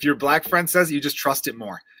 if your black friend says it, you just trust it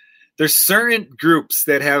more. There's certain groups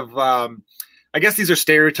that have, I guess these are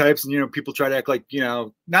stereotypes, and, you know, people try to act like, you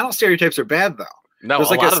know, not all stereotypes are bad, though. No, a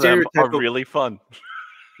lot of them are really fun.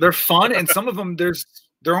 They're fun, and some of them,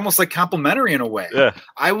 they're almost like complimentary in a way. Yeah.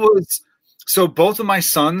 So both of my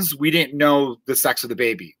sons, we didn't know the sex of the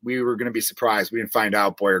baby. We were going to be surprised. We didn't find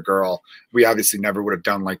out, boy or girl. We obviously never would have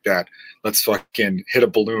done like that. Let's fucking hit a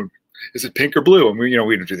balloon. Is it pink or blue? And we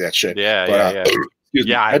don't do that shit. Yeah.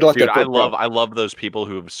 Dude, I love those people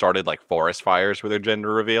who have started like forest fires with their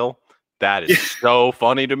gender reveal. That is so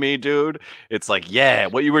funny to me, dude. It's like, yeah,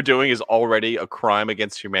 what you were doing is already a crime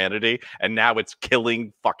against humanity, and now it's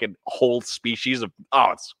killing fucking whole species of. Oh,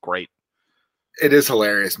 it's great. It is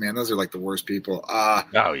hilarious, man. Those are like the worst people.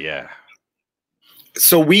 Oh yeah.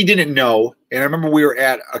 So we didn't know, and I remember we were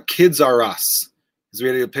at a Kids R Us because we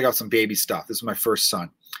had to pick out some baby stuff. This was my first son.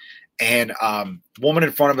 And the woman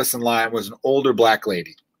in front of us in line was an older black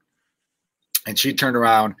lady. And she turned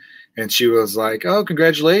around and she was like, "Oh,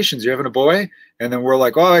 congratulations, you're having a boy?" And then we're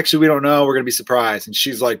like, "Oh, actually, we don't know. We're gonna be surprised." And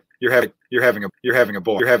she's like, "You're having a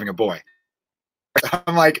boy."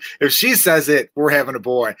 I'm like, if she says it, we're having a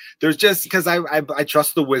boy. There's just because I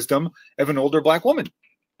trust the wisdom of an older black woman.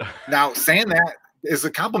 Now, saying that is a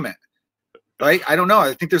compliment. Right? I don't know.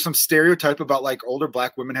 I think there's some stereotype about like older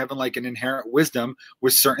black women having like an inherent wisdom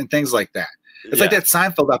with certain things like that. It's like that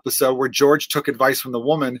Seinfeld episode where George took advice from the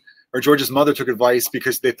woman, or George's mother took advice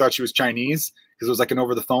because they thought she was Chinese because it was like an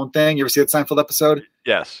over the phone thing. You ever see that Seinfeld episode?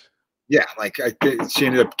 Yes. Yeah. Like she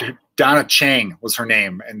ended up, Donna Chang was her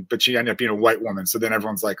name, but she ended up being a white woman. So then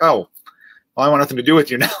everyone's like, "Oh, well, I want nothing to do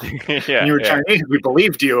with you now." You were Chinese. We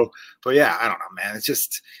believed you. But yeah, I don't know, man. It's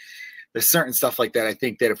just, there's certain stuff like that. I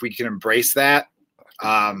think that if we can embrace that,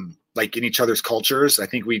 like in each other's cultures, I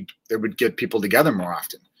think it would get people together more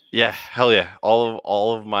often. Yeah, hell yeah.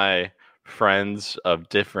 All of my friends of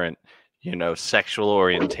different, you know, sexual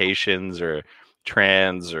orientations or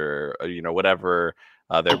trans or you know, whatever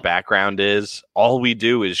their background is, all we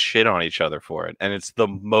do is shit on each other for it, and it's the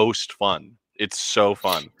most fun. It's so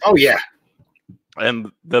fun. Oh yeah.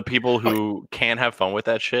 And the people who can't have fun with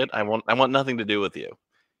that shit, I want nothing to do with you.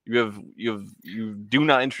 You do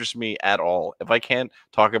not interest me at all. If I can't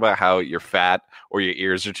talk about how you're fat or your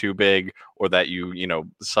ears are too big or that you know,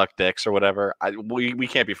 suck dicks or whatever, we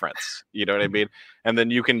can't be friends. You know what I mean? And then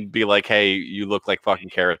you can be like, "Hey, you look like fucking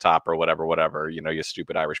Carrot Top or whatever, you know, you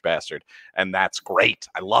stupid Irish bastard." And that's great.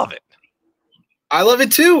 I love it. I love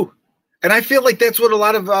it too. And I feel like that's what a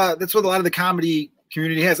lot of the comedy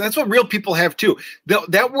community has. And that's what real people have too.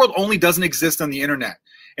 That world only doesn't exist on the internet,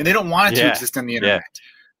 and they don't want it to exist on the internet. Yeah.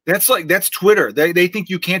 That's Twitter. They think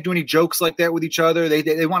you can't do any jokes like that with each other.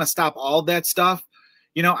 They want to stop all that stuff.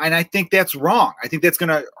 and I think that's wrong. I think that's going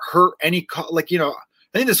to hurt any, I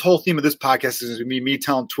think this whole theme of this podcast is me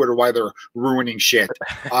telling Twitter why they're ruining shit.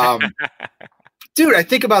 Dude, I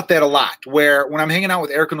think about that a lot, where when I'm hanging out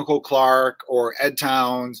with Erica Nicole Clark or Ed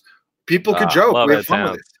Towns, people could joke. We have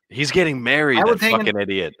fun with it. He's getting married, that fucking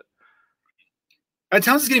idiot. Ed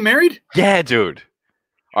Towns is getting married? Yeah, dude.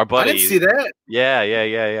 Our buddy. I didn't see that.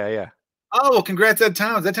 Yeah. Oh, well, congrats, Ed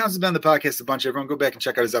Towns. Ed Towns has been on the podcast a bunch. Everyone go back and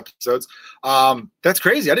check out his episodes. That's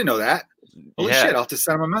crazy. I didn't know that. Holy shit, I'll have to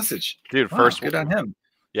send him a message. Dude, first good on him.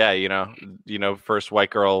 Yeah, first white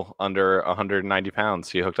girl under 190 pounds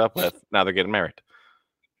he hooked up with. Now they're getting married.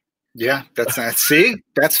 Yeah, that's see?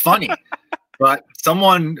 That's funny. But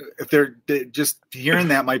someone, if they're just hearing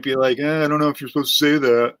that, might be like, I don't know if you're supposed to say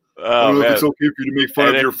that. I don't know if it's okay for you to make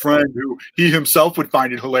fun of your friend who he himself would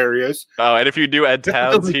find it hilarious. Oh, and if you do Ed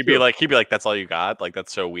Towns, he'd be like, that's all you got? Like,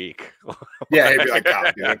 that's so weak. Yeah, he'd be like,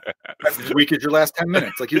 God, dude, that's as weak as your last 10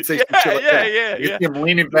 minutes. Like, he'd say some shit like that. You see him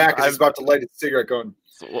leaning back as he's about to light his cigarette going.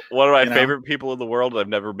 One of my favorite people in the world, I've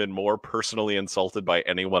never been more personally insulted by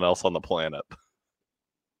anyone else on the planet.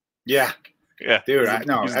 Yeah, dude,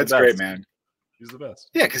 that's great, man. He's the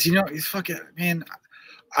best. Yeah, because he's fucking, man.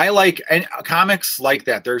 I like and comics like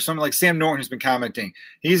that. There's something like Sam Norton who's been commenting.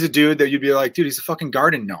 He's a dude that you'd be like, dude, he's a fucking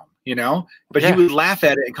garden gnome, But he would laugh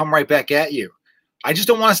at it and come right back at you. I just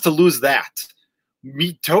don't want us to lose that.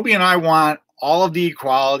 Toby and I want all of the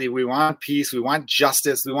equality. We want peace. We want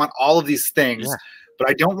justice. We want all of these things. Yeah. But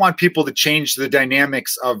I don't want people to change the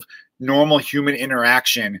dynamics of normal human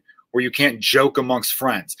interaction where you can't joke amongst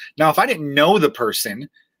friends. Now, if I didn't know the person,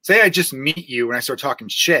 say I just meet you and I start talking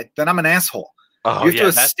shit, then I'm an asshole. Oh, you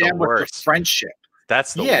have to establish a friendship.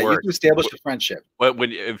 That's the worst. You have to establish a friendship.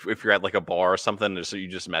 If you're at like a bar or something, so you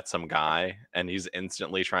just met some guy and he's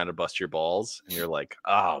instantly trying to bust your balls, and you're like,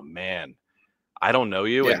 oh man, I don't know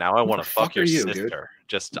you, and now I want to fuck your sister.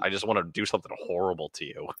 I just want to do something horrible to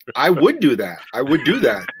you. I would do that.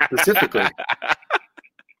 Specifically.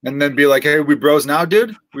 And then be like, hey, we bros now,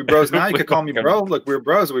 dude? We bros now? You could call me bro. Look, we're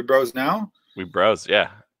bros. Are we bros now? We bros, yeah.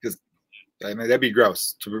 I mean, that'd be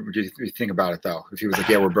gross to think about it, though. If he was like,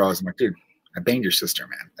 yeah, we're bros. I'm like, dude, I banged your sister,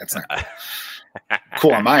 man. That's not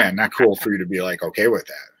cool on my end. Not cool for you to be like, okay with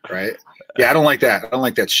that, right? Yeah, I don't like that. I don't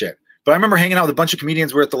like that shit. But I remember hanging out with a bunch of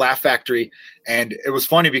comedians. We're at the Laugh Factory, and it was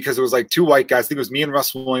funny because it was like two white guys. I think it was me and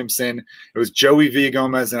Russ Williamson. It was Joey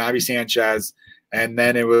Villagomez and Avi Sanchez. And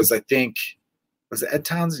then it was, was it Ed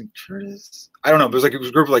Towns and Curtis? I don't know. But it was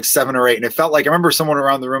a group of like 7 or 8. And it felt like I remember someone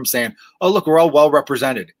around the room saying, oh, look, we're all well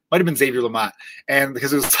represented. Might have been Xavier Lamont. And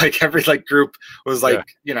because it was like every group was like, I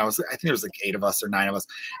think there was like 8 of us or 9 of us.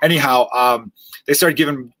 Anyhow, they started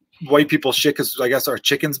giving white people shit because I guess our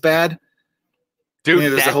chicken's bad.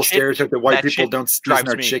 Dude, there's a whole stereotype that white people don't season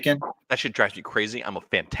our chicken. That shit drives me crazy. I'm a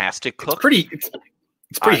fantastic cook.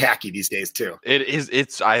 It's pretty hacky these days too. It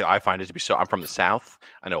is. I find it to be so. I'm from the South.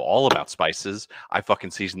 I know all about spices. I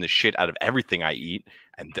fucking season the shit out of everything I eat.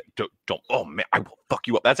 And don't. Oh man, I will fuck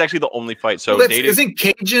you up. That's actually the only fight. So isn't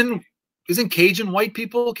Cajun white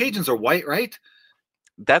people? Cajuns are white, right?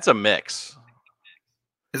 That's a mix.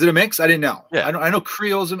 Is it a mix? I didn't know. Yeah. I know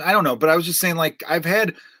Creoles. I don't know, but I was just saying, I've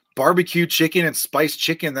had barbecue chicken and spiced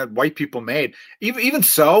chicken that white people made. Even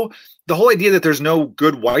so, the whole idea that there's no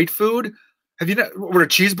good white food. Have you not? Were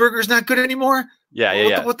cheeseburgers not good anymore?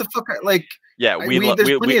 Yeah. What the fuck?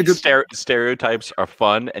 Stereotypes are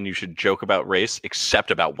fun, and you should joke about race,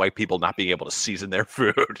 except about white people not being able to season their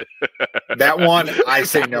food. That one, I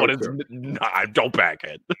say no. Don't back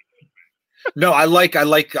it. No, I like.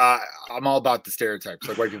 I'm all about the stereotypes.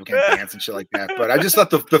 Like white people can't dance and shit like that. But I just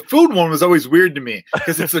thought the food one was always weird to me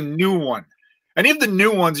because it's a new one. Any of the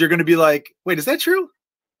new ones, you're going to be like, wait, is that true?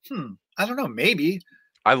 I don't know. Maybe.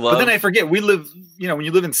 But then I forget. We live. When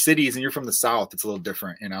you live in cities and you're from the South, it's a little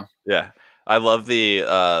different. Yeah, I love the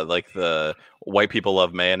the white people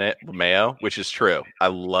love mayo, which is true. I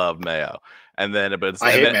love mayo, I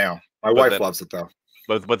hate mayo. My wife loves it though.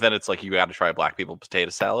 But then it's like you got to try black people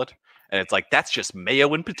potato salad. And it's like, that's just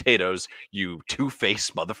mayo and potatoes, you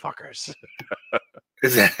two-faced motherfuckers.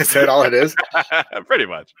 Is that all it is? Pretty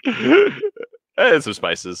much. And some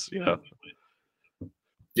spices,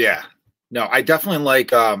 Yeah. No, I definitely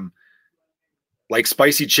like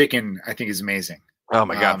spicy chicken, I think is amazing. Oh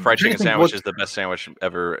my God. Fried chicken sandwich is the best sandwich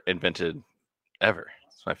ever invented. Ever.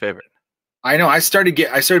 It's my favorite. I know. I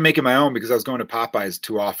started making my own because I was going to Popeyes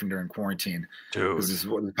too often during quarantine. Dude,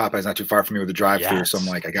 Popeyes not too far from me with the drive-thru, so I'm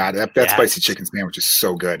like, I got it. That spicy chicken sandwich is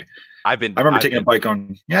so good. I remember taking a bite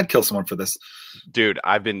going, I'd kill someone for this. Dude,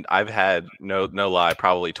 I've had no lie,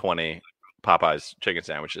 probably 20 Popeyes chicken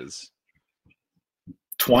sandwiches.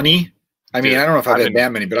 20? I mean, Dude, I don't know if I've had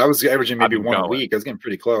that many, but I was averaging maybe one going. a week. I was getting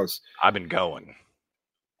pretty close. I've been going.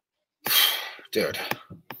 Dude,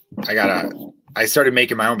 I started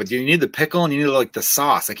making my own, but you need the pickle and you need like the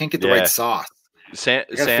sauce. I can't get the right sauce. Sam,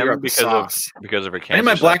 because of her cancer. Any of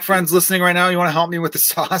my black friends listening right now, you want to help me with the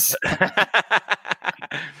sauce?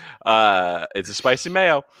 It's a spicy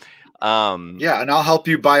mayo. Yeah, and I'll help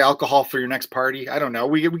you buy alcohol for your next party. I don't know.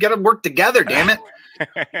 We got to work together, damn it.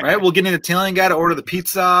 Right? We'll get an Italian guy to order the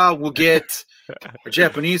pizza. We'll get a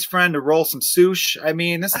Japanese friend to roll some sushi. I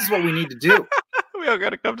mean, this is what we need to do. We all got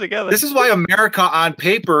to come together. This is why America on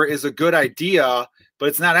paper is a good idea, but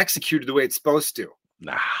it's not executed the way it's supposed to.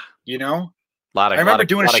 Nah. You know? I remember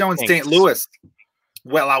doing a show in St. Louis.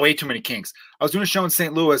 Well, way too many kinks. I was doing a show in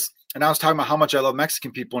St. Louis, and I was talking about how much I love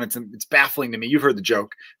Mexican people, and it's baffling to me. You've heard the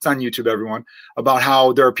joke. It's on YouTube, everyone, about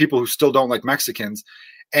how there are people who still don't like Mexicans.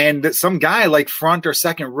 And that some guy, like front or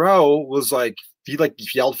second row, was like, he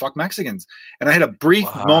yelled "fuck Mexicans," and I had a brief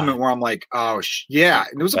moment where I'm like, "Oh, yeah!"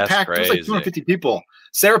 And it was a packed. It was like 250 people.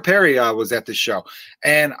 Sarah Perry was at this show,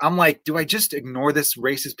 and I'm like, "Do I just ignore this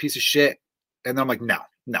racist piece of shit?" And then I'm like, "No,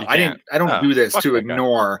 I don't do this to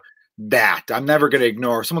ignore that. I'm never going to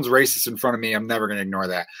ignore if someone's racist in front of me. I'm never going to ignore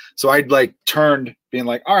that." So I'd like turned, being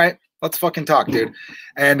like, "All right, let's fucking talk, dude,"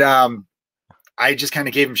 and I just kind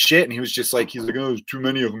of gave him shit, and he's like, "Oh, there's too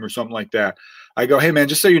many of them," or something like that. I go, "Hey man,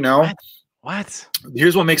 just so you know." What?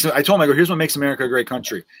 Here's what makes it. I told him, I go, "Here's what makes America a great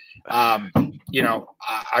country." You know,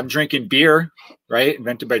 I'm drinking beer, right?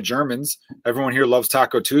 Invented by Germans. Everyone here loves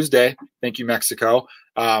Taco Tuesday. Thank you, Mexico.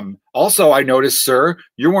 Also, I noticed, sir,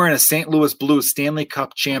 you're wearing a St. Louis Blues Stanley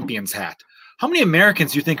Cup champions hat. How many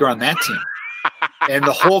Americans do you think are on that team? And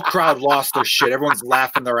the whole crowd lost their shit. Everyone's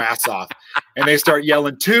laughing their ass off. And they start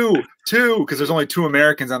yelling, two, because there's only 2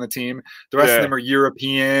 Americans on the team. The rest of them are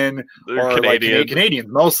European or Canadian. Like Canadians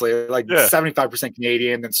mostly, like 75%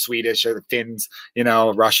 Canadian, then Swedish or the Finns, you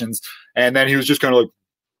know, Russians. And then he was just kind of like,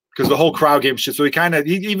 because the whole crowd gave him shit. So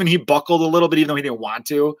he buckled a little bit, even though he didn't want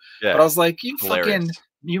to. Yeah. But I was like, you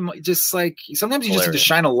just like, sometimes you just need to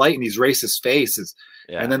shine a light in these racist faces.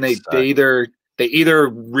 Yeah, and then they either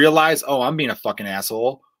realize, oh, I'm being a fucking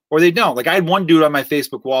asshole, or they don't. Like I had one dude on my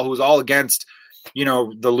Facebook wall who was all against, you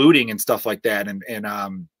know, the looting and stuff like that, and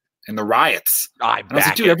the riots. And I was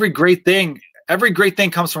like, dude, every great thing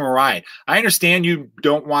comes from a riot. I understand you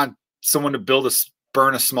don't want someone to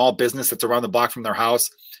burn a small business that's around the block from their house.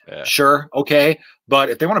 Yeah. Sure, okay, but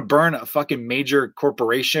if they want to burn a fucking major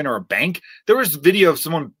corporation or a bank, there was video of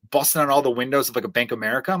someone busting out all the windows of like a Bank of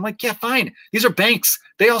America. I'm like, yeah, fine. These are banks.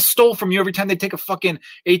 They all stole from you every time they take a fucking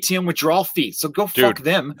ATM withdrawal fee. So go fuck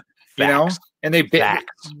them, you know? And they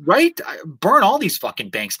burn all these fucking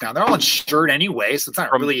banks down. They're all insured anyway, so it's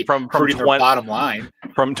not really hurting their bottom line.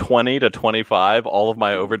 From 20 to 25, all of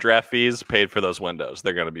my overdraft fees paid for those windows.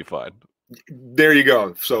 They're going to be fine. There you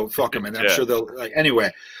go. So fuck them, and I'm sure they'll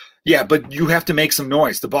anyway. Yeah, but you have to make some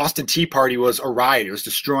noise. The Boston Tea Party was a riot. It was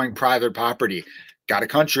destroying private property. Got a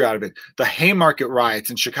country out of it. The Haymarket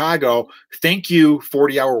riots in Chicago. Thank you,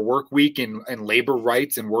 40-hour work week and labor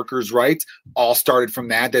rights and workers' rights all started from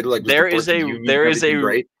that. That like there is a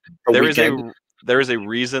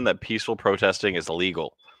reason that peaceful protesting is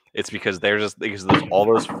illegal. It's because there's all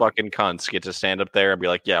those fucking cunts get to stand up there and be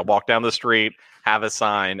like, yeah, walk down the street, have a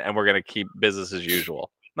sign, and we're gonna keep business as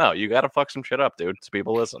usual. No, you gotta fuck some shit up, dude, so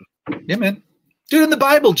people listen. Yeah, man. Dude, in the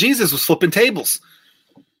Bible, Jesus was flipping tables.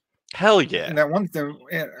 Hell yeah. And that one thing,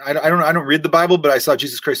 I don't read the Bible, but I saw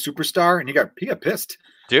Jesus Christ Superstar, and he got pissed.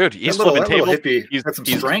 Dude, he's flipping tables. He's got some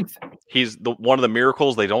strength. He's one of the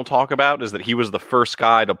miracles they don't talk about is that he was the first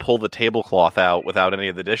guy to pull the tablecloth out without any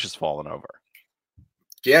of the dishes falling over.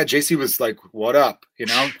 Yeah, JC was like, "What up?" You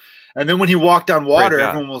know. And then when he walked on water,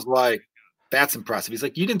 everyone was like, "That's impressive." He's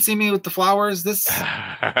like, "You didn't see me with the flowers. This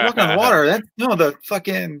walking on water. That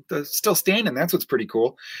the still standing. That's what's pretty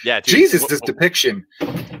cool." Yeah, dude, Jesus, this depiction.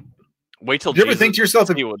 Wait till you ever think to yourself,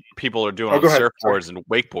 see what people are doing on surfboards and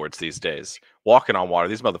wakeboards these days, walking on water.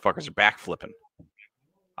 These motherfuckers are backflipping.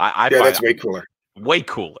 I find that's way cooler. Way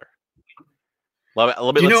cooler.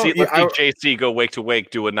 Let's see JC go wake to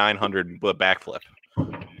wake, do a 900 backflip.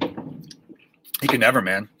 He can never,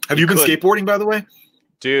 man. Have you been skateboarding, by the way?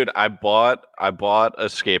 Dude, I bought a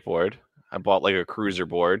skateboard. I bought like a cruiser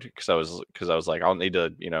board because I was like, I'll need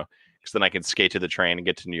to, because then I can skate to the train and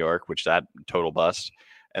get to New York, which that total bust.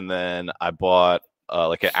 And then I bought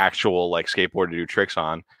like an actual like skateboard to do tricks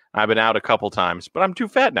on. I've been out a couple times, but I'm too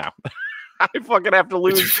fat now. I fucking have to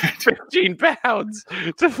lose 15 pounds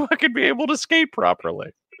to fucking be able to skate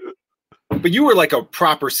properly. But you were like a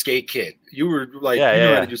proper skate kid. You were like, you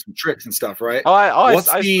knew how to do some tricks and stuff, right?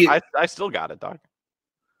 I still got it, dog.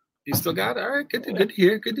 You still got it? All right, good to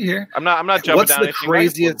hear. Good to hear. I'm not jumping What's down the anything right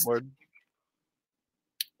at the craziest? board.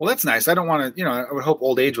 Well, that's nice. I don't want to, I would hope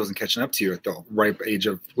old age wasn't catching up to you at the ripe age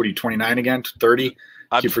of, what are you, 29 again? 30?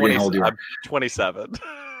 I'm Keep forgetting 20, how old you are. I'm 27.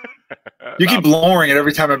 You keep lowering it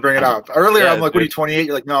every time I bring it up. Earlier, Yeah, I'm like, what are you, dude. 28?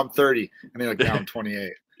 You're like, no, I'm 30. And then you're like, no, I'm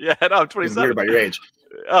 28. Yeah, no, I'm It's 27. weird about your age.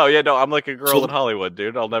 Oh yeah, no, I'm like a girl So- in Hollywood,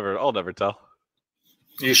 dude. I'll never tell.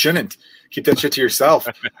 You shouldn't. Keep that shit to yourself.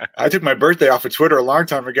 I took my birthday off of Twitter a long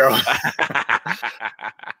time ago.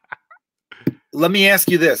 Let me ask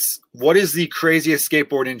you this. What is the craziest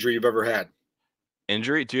skateboard injury you've ever had?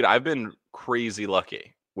 Injury, dude. I've been crazy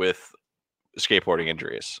lucky with skateboarding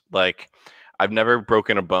injuries. Like, I've never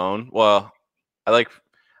broken a bone. Well,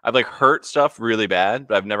 I've hurt stuff really bad,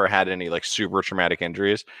 but I've never had any like super traumatic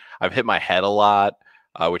injuries. I've hit my head a lot,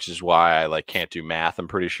 which is why I like can't do math. I'm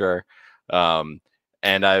pretty sure.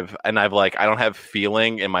 And I've like I don't have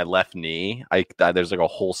feeling in my left knee. There's like a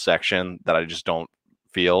whole section that I just don't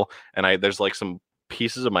feel, and there's like some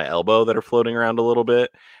pieces of my elbow that are floating around a little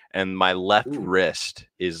bit, and my left wrist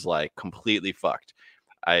is like completely fucked.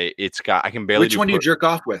 I can barely. Which one do you jerk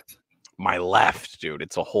off with? My left, dude.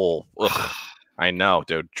 It's a whole. I know,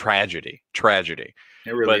 dude. Tragedy.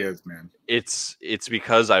 It really is, man. It's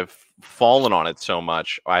because I've fallen on it so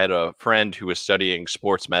much. I had a friend who was studying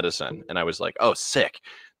sports medicine, and I was like, "Oh, sick.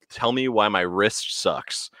 Tell me why my wrist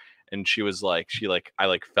sucks." And she was like, I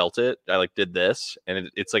like felt it. I like did this, and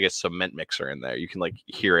it's like a cement mixer in there. You can like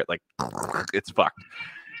hear it, like it's fucked.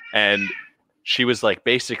 And she was like,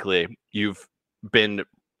 basically, you've been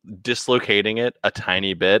dislocating it a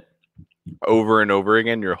tiny bit over and over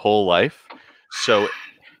again your whole life. So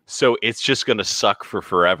it's just gonna suck for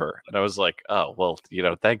forever. And I was like, oh well,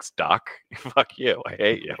 thanks, doc. Fuck you. I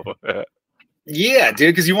hate you. Yeah,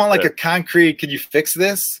 dude. Because you want like a concrete. Can you fix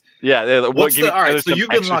this? Yeah. All right. So you've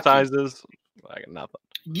been exercises. Like nothing.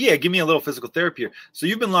 Yeah, give me a little physical therapy here. So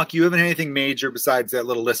you've been lucky. You haven't had anything major besides that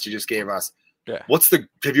little list you just gave us. Yeah.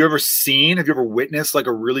 Have you ever witnessed like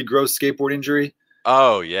a really gross skateboard injury?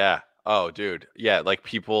 Oh yeah. Oh dude. Yeah. Like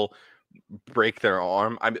people break their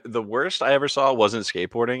arm. The worst I ever saw wasn't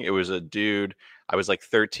skateboarding. It was a dude. I was like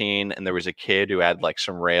 13, and there was a kid who had like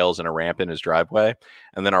some rails and a ramp in his driveway.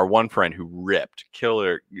 And then our one friend who ripped,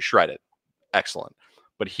 killer, shredded, excellent.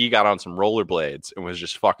 But he got on some rollerblades and was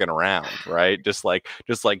just fucking around, right? Just like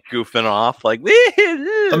goofing off, like.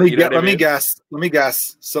 Let me guess.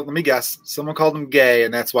 Someone called him gay,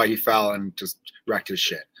 and that's why he fell and just wrecked his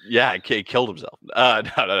shit. Yeah, he killed himself. No.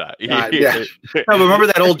 Yeah. No, but remember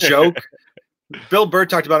that old joke? Bill Burr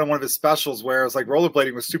talked about in one of his specials where it was like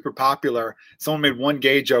rollerblading was super popular. Someone made one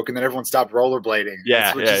gay joke, and then everyone stopped rollerblading.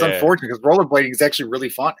 Yeah, which is unfortunate because rollerblading is actually really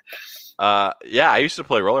fun. Yeah, I used to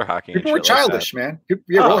play roller hockey. People were childish, man.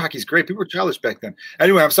 Roller hockey's great. People were childish back then.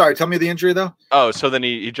 Anyway, I'm sorry. Tell me the injury though. Oh, so then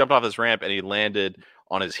he jumped off this ramp and he landed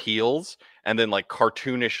on his heels, and then like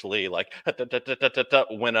cartoonishly like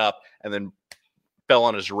went up and then fell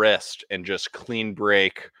on his wrist and just clean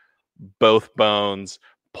break both bones,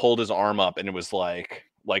 pulled his arm up, and it was like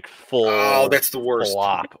full. Oh, that's the worst.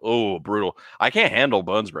 Flop. Oh, brutal. I can't handle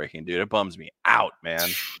bones breaking, dude. It bums me out, man.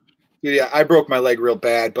 Yeah, I broke my leg real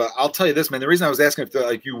bad, but I'll tell you this, man. The reason I was asking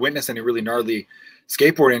if you witnessed any really gnarly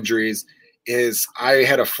skateboard injuries is I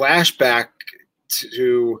had a flashback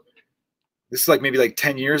to this is like maybe like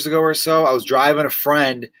 10 years ago or so. I was driving a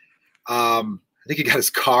friend. I think he got his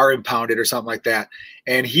car impounded or something like that.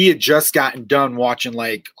 And he had just gotten done watching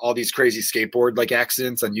like all these crazy skateboard like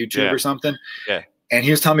accidents on YouTube or something. Yeah. And he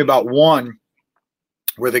was telling me about one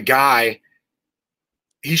where the guy,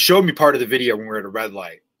 he showed me part of the video when we were at a red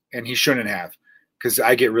light. And he shouldn't have, because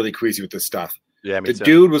I get really queasy with this stuff. Yeah, me the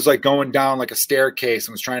dude was like going down like a staircase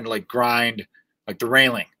and was trying to like grind like the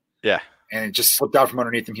railing. Yeah. And it just slipped out from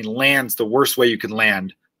underneath him. He lands the worst way you could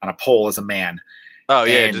land on a pole as a man. Oh,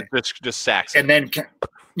 yeah, just sacks. And then,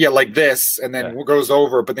 like this, and then goes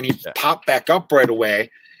over, but then he popped back up right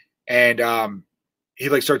away. And he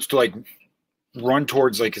like starts to like run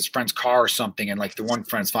towards like his friend's car or something. And like the one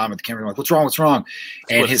friend's following with the camera, like, what's wrong?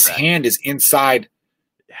 And his hand is inside.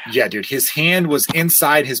 Yeah, dude, his hand was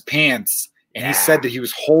inside his pants, and he said that he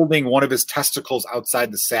was holding one of his testicles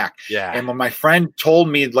outside the sack. Yeah. And when my friend told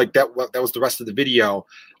me like that was the rest of the video,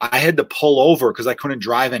 I had to pull over because I couldn't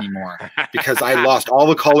drive anymore because I lost all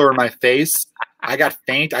the color in my face. I got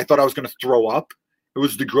faint. I thought I was going to throw up. It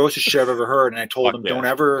was the grossest shit I've ever heard. And I told him, don't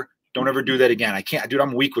ever do that again. I can't, dude.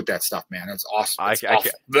 I'm weak with that stuff, man. It's awesome. I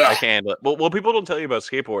can't handle it. Well, what people don't tell you about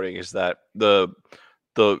skateboarding is that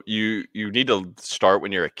you need to start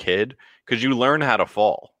when you're a kid because you learn how to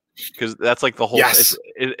fall. because that's like the whole. Yes.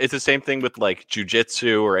 It's the same thing with like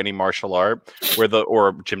jujitsu or any martial art,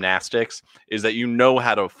 or gymnastics, is that you know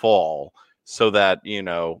how to fall, so that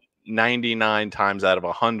 99 times out of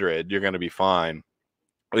 100 you're going to be fine.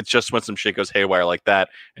 It's just when some shit goes haywire like that,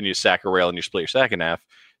 and you sack a rail and you split your sack in half.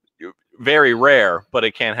 Very rare, but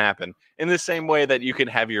it can happen. In the same way that you can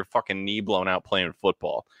have your fucking knee blown out playing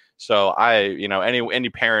football. So any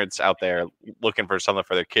parents out there looking for something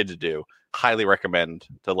for their kid to do, highly recommend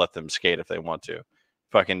to let them skate if they want to.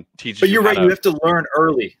 Fucking teach. But you're right. You have to learn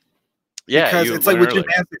early. Yeah, because it's like with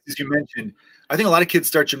gymnastics, as you mentioned. I think a lot of kids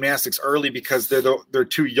start gymnastics early because they're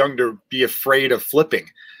too young to be afraid of flipping.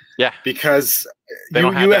 Yeah, because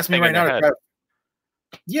you asked me right now to try.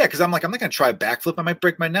 Yeah, because I'm not going to try a backflip. I might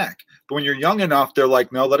break my neck. But when you're young enough, they're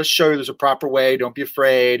like, no, let us show you there's a proper way. Don't be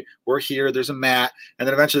afraid. We're here. There's a mat. And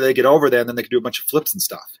then eventually they get over there, and then they can do a bunch of flips and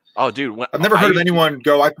stuff. Oh, dude. I've never heard of anyone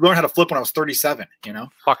go, I learned how to flip when I was 37,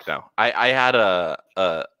 Fuck no. I had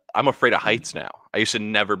I'm afraid of heights now. I used to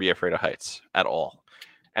never be afraid of heights at all.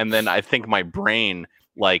 And then I think my brain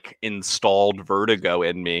like installed vertigo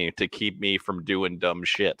in me to keep me from doing dumb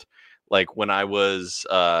shit. Like when I was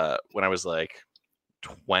like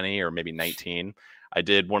 20 or maybe 19, I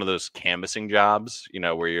did one of those canvassing jobs,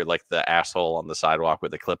 where you're like the asshole on the sidewalk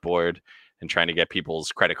with a clipboard and trying to get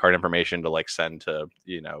people's credit card information to like send to,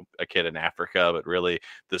 a kid in Africa. But really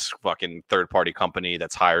this fucking third party company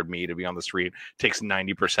that's hired me to be on the street takes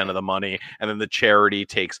 90% of the money. And then the charity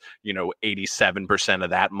takes, 87% of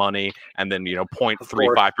that money. And then,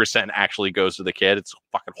 0.35% actually goes to the kid. It's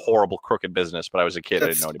fucking horrible, crooked business. But I was a kid. I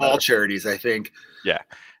didn't know any better. All charities, I think. Yeah.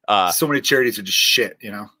 So many charities are just shit,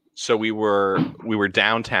 So we were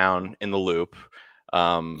downtown in the Loop,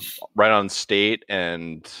 right on State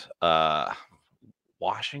and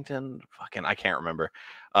Washington. Fucking, I can't remember.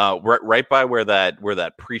 Right by where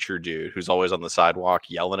that preacher dude who's always on the sidewalk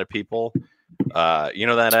yelling at people.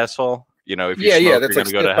 That asshole. If you smoke, that's you're like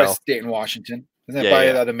gonna go to by hell. State in Washington. Isn't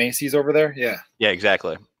that by the Macy's over there? Yeah. Yeah,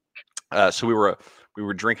 exactly. So we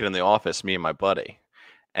were drinking in the office, me and my buddy.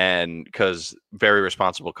 And because very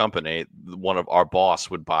responsible company, one of our boss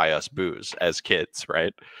would buy us booze as kids,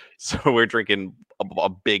 right? So we're drinking a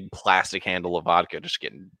big plastic handle of vodka, just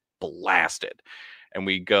getting blasted. And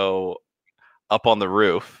we go up on the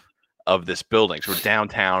roof of this building. So we're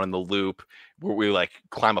downtown in the Loop, where we like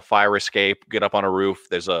climb a fire escape, get up on a roof.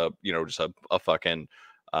 There's just a fucking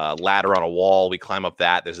ladder on a wall. We climb up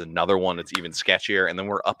that. There's another one that's even sketchier. And then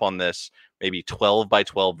we're up on this maybe 12 by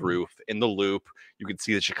 12 roof in the Loop. You can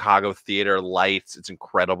see the Chicago Theater lights. It's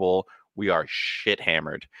incredible. We are shit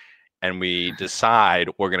hammered. And we decide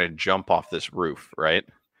we're going to jump off this roof, right?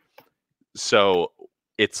 So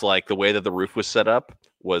it's like the way that the roof was set up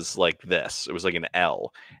was like this. It was like an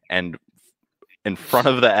L. And in front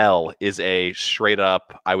of the L is a straight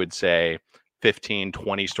up, I would say, 15,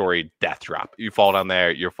 20-story death drop. You fall down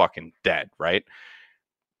there, you're fucking dead, right?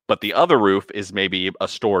 But the other roof is maybe a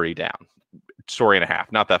story down, story and a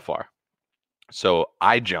half, not that far. So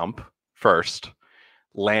I jump first,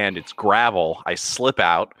 land, it's gravel. I slip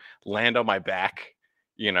out, land on my back,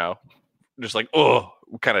 just like,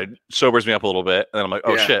 kind of sobers me up a little bit. And then I'm like,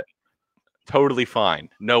 oh shit, totally fine.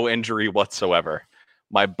 No injury whatsoever.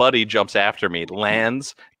 My buddy jumps after me,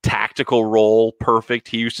 lands, tactical roll, perfect.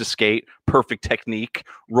 He used to skate, perfect technique,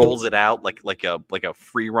 rolls it out like a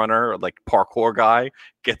free runner, like parkour guy,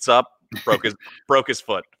 gets up, broke his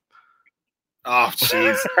foot. Oh,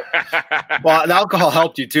 jeez. Well, the alcohol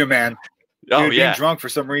helped you too, man. Oh, dude, being drunk for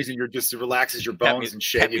some reason, it relaxes your bones and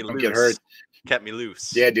shit. You don't get hurt. Kept me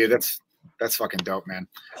loose. Yeah, dude, that's fucking dope, man.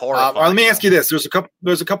 Let me ask you this: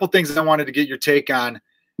 there's a couple things I wanted to get your take on,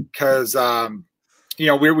 because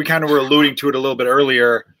we kind of were alluding to it a little bit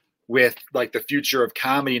earlier with like the future of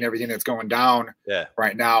comedy and everything that's going down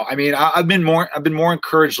right now. I mean, I've been more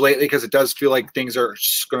encouraged lately because it does feel like things are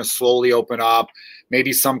going to slowly open up.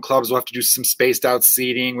 Maybe some clubs will have to do some spaced out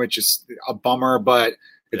seating, which is a bummer, but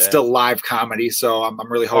it's still live comedy. So I'm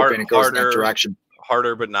really hoping it goes in that direction.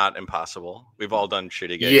 Harder, but not impossible. We've all done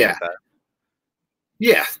shitty gigs like that.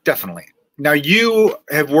 Yeah, definitely. Now you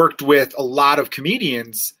have worked with a lot of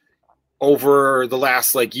comedians over the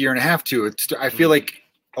last like year and a half too. I feel like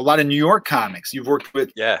a lot of New York comics. You've worked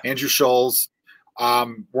with Andrew Schulz.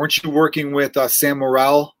 Weren't you working with Sam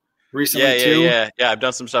Morrell recently too? Yeah. I've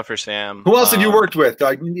done some stuff for Sam. Who else have you worked with?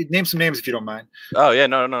 Name some names if you don't mind. Oh yeah,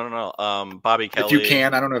 no. Bobby Kelly. If you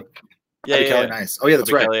can, I don't know. Yeah, Kelly, nice. Oh yeah,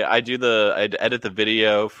 that's Bobby right. Kelly. I edit the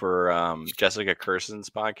video for Jessica Kirson's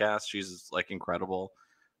podcast. She's like incredible.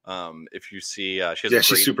 If you see,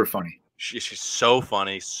 she's super funny. She's so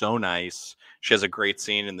funny, so nice. She has a great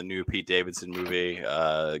scene in the new Pete Davidson movie,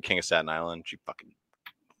 King of Staten Island. She fucking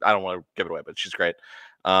I don't want to give it away, but she's great.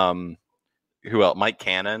 Who else? Mike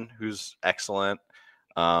Cannon, who's excellent.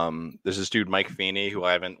 There's this dude Mike Feeney who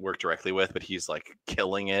I haven't worked directly with, but he's like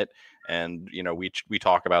killing it. And we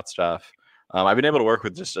talk about stuff. I've been able to work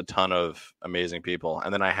with just a ton of amazing people,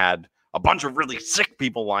 and then I had a bunch of really sick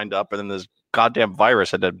people lined up, and then this goddamn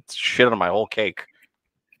virus had to shit on my whole cake.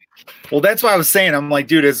 Well, that's why I was saying, I'm like,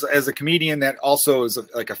 dude, as a comedian that also is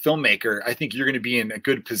like a filmmaker, I think you're going to be in a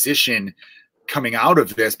good position coming out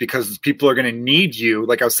of this because people are going to need you,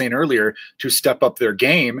 like I was saying earlier, to step up their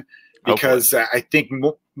game. Because I think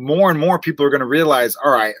more and more people are going to realize,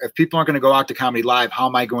 all right, if people aren't going to go out to Comedy Live, how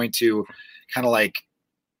am I going to kind of like,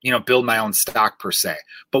 build my own stock per se?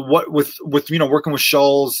 But what with working with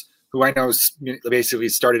Schulz, who I know is basically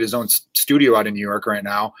started his own studio out in New York right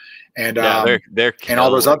now, and they're and all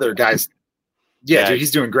those other guys. Yeah, dude, he's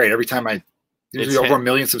doing great. Every time there's over 1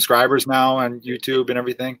 million subscribers now on YouTube and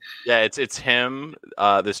everything. Yeah, it's him.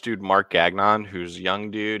 This dude Mark Gagnon, who's a young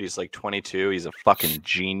dude. He's like 22. He's a fucking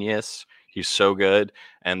genius. He's so good.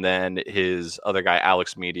 And then his other guy,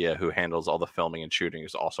 Alex Media, who handles all the filming and shooting,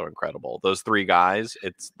 is also incredible. Those three guys,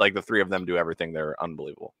 it's like the three of them do everything. They're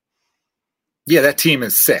unbelievable. Yeah, that team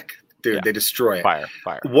is sick, dude. Yeah. They destroy it.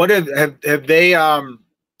 Fire. What have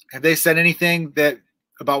they said anything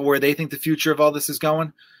about where they think the future of all this is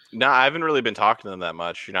going? No, I haven't really been talking to them that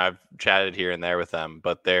much. I've chatted here and there with them,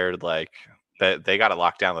 but they're like, they got it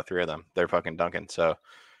locked down, the three of them. They're fucking dunking. So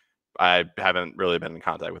I haven't really been in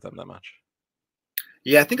contact with them that much.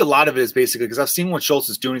 Yeah, I think a lot of it is basically because I've seen what Schulz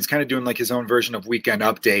is doing. He's kind of doing like his own version of Weekend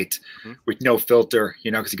Update with no filter,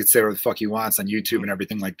 because he can say whatever the fuck he wants on YouTube and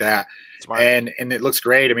everything like that. Smart. And it looks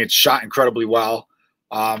great. I mean, it's shot incredibly well.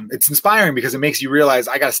 It's inspiring because it makes you realize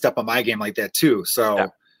I got to step on my game like that too.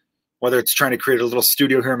 So whether it's trying to create a little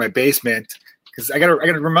studio here in my basement, because I gotta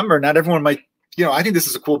remember, not everyone might, I think this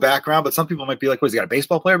is a cool background, but some people might be like, "What, he got a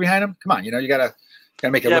baseball player behind him? Come on, you gotta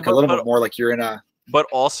make it look a little bit more like you're in a." But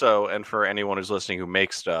also, and for anyone who's listening who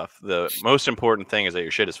makes stuff, the most important thing is that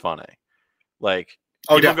your shit is funny. Like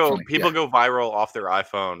people go viral off their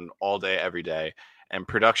iPhone all day, every day, and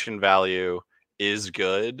production value is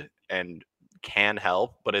good and can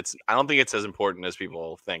help, but I don't think it's as important as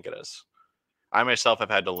people think it is. I myself have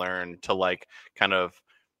had to learn to like kind of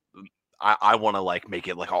I want to like make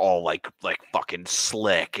it like all like fucking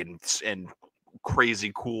slick and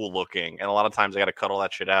crazy cool looking, and a lot of times I got to cut all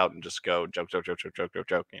that shit out and just go joke.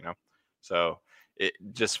 So it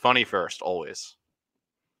just funny first always.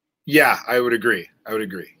 Yeah, I would agree.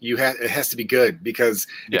 It has to be good because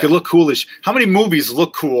it could look coolish. How many movies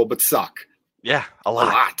look cool but suck? Yeah, a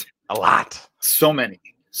lot. So many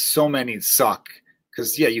suck.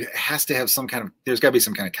 Because it has to have there's got to be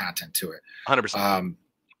some kind of content to it. 100%.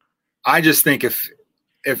 I just think if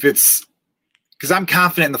it's because I'm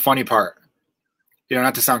confident in the funny part,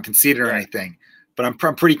 not to sound conceited or anything, but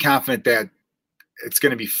I'm pretty confident that it's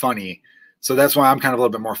going to be funny. So that's why I'm kind of a little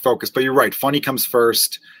bit more focused. But you're right, funny comes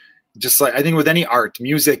first. Just like I think with any art,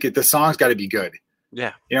 music, the song's got to be good.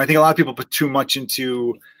 Yeah. I think a lot of people put too much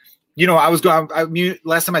into. Last time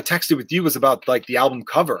I texted with you was about like the album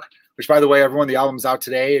cover. Which, by the way, everyone, the album's out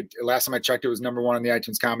today. Last time I checked, it was #1 on the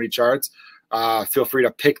iTunes comedy charts. Feel free to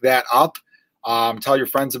pick that up. Tell your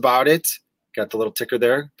friends about it. Got the little ticker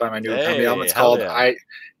there by my new comedy album. It's called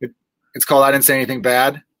I Didn't Say Anything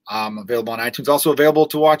Bad. Available on iTunes. Also available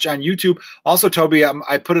to watch on YouTube. Also, Toby,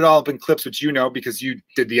 I put it all up in clips, which because you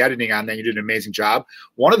did the editing on that. You did an amazing job.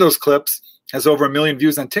 One of those clips has over 1 million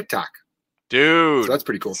views on TikTok. Dude, so that's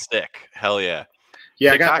pretty cool. Sick. Hell yeah.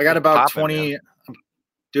 Yeah, I got about 20. Man.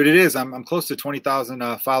 Dude, it is. I'm close to 20,000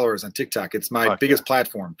 followers on TikTok. It's my biggest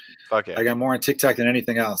platform. Fuck yeah. I got more on TikTok than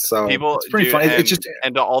anything else. So it's pretty funny.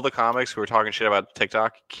 And to all the comics who are talking shit about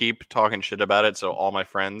TikTok, keep talking shit about it so all my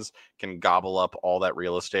friends can gobble up all that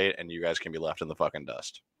real estate and you guys can be left in the fucking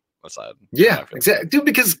dust. Yeah, exactly. Dude,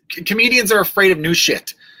 because comedians are afraid of new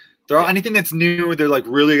shit. They're all, anything that's new, they're like,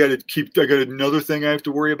 really I got another thing I have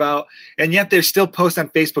to worry about. And yet they still post on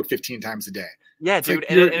Facebook 15 times a day. Yeah, dude.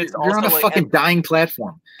 Like you're on a fucking dying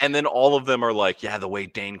platform. And then all of them are like, yeah, the way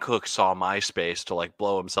Dane Cook saw MySpace to like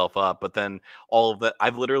blow himself up. But then all of that,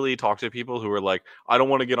 I've literally talked to people who are like, I don't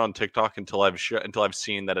want to get on TikTok until I've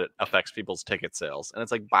seen that it affects people's ticket sales. And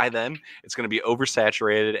it's like, by then it's going to be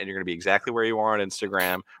oversaturated and you're going to be exactly where you are on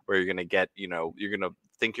Instagram, where you're going to get, you're going to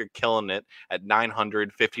think you're killing it at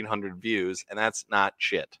 900, 1,500 views. And that's not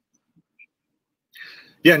shit.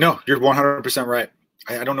 Yeah, no, you're 100% right.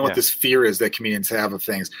 I don't know what this fear is that comedians have of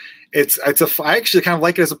things. I actually kind of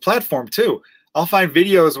like it as a platform too. I'll find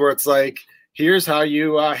videos where it's like, here's how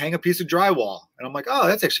you hang a piece of drywall. And I'm like, oh,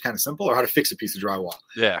 that's actually kind of simple, or how to fix a piece of drywall.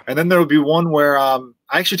 Yeah. And then there would be one where I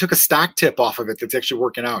actually took a stock tip off of it that's actually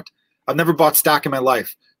working out. I've never bought stock in my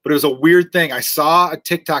life, but it was a weird thing. I saw a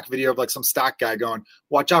TikTok video of like some stock guy going,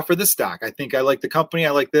 watch out for this stock. I think I like the company.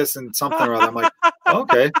 I like this and something or other. I'm like, oh,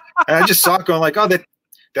 okay. And I just saw it going like, oh,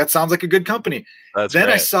 that sounds like a good company. That's then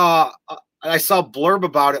great. I saw blurb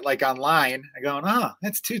about it like online. I go, oh,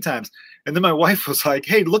 that's 2 times. And then my wife was like,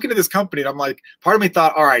 hey, look into this company. And I'm like, part of me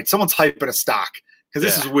thought, all right, someone's hyping a stock because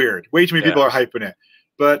this is weird. Way too many people are hyping it.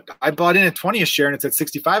 But I bought in at 20 a share and it's at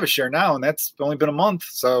 65 a share now. And that's only been a month.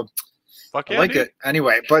 So Fuck yeah, I like dude. it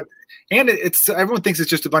anyway. But it's everyone thinks it's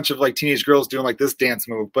just a bunch of like teenage girls doing like this dance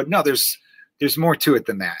move. But no, there's more to it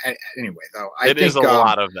than that. Anyway, though, I think it is a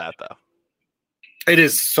lot of that, though. It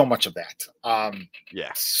is so much of that.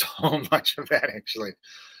 Yeah. So much of that, actually.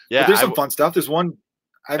 Yeah. But there's some fun stuff.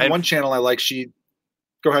 I have one channel I like.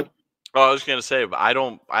 Go ahead. Oh, I was going to say, but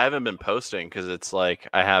I haven't been posting because it's like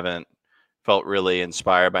I haven't felt really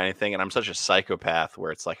inspired by anything. And I'm such a psychopath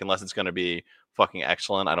where it's like, unless it's going to be fucking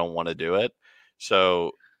excellent, I don't want to do it.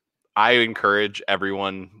 So I encourage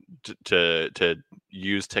everyone to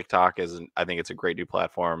use TikTok I think it's a great new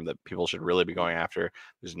platform that people should really be going after.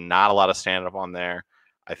 There's not a lot of stand up on there.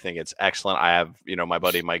 I think it's excellent. I have, my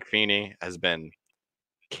buddy Mike Feeney has been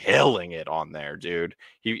killing it on there, dude.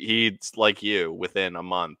 He's like you, within a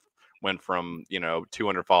month went from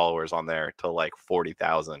 200 followers on there to like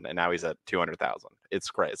 40,000, and now he's at 200,000. It's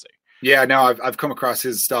crazy. Yeah, no, I've come across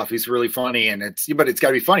his stuff. He's really funny, and it's got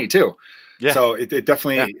to be funny too. Yeah. So it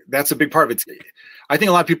definitely that's a big part of it. I think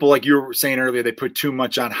a lot of people, like you were saying earlier, they put too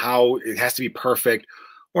much on how it has to be perfect.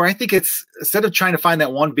 Or I think it's, instead of trying to find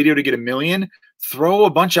that one video to get 1 million, throw a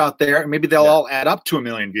bunch out there and maybe they'll all add up to 1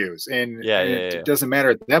 million views. And it doesn't matter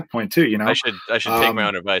at that point too, I should take my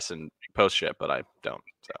own advice and post shit, but I don't.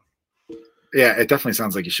 So yeah, it definitely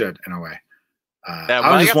sounds like you should in a way.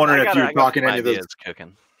 I was just wondering if you were talking to any of those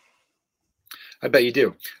cooking. I bet you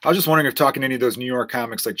do. I was just wondering if talking to any of those New York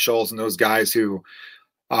comics like Scholes and those guys who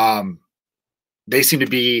they seem to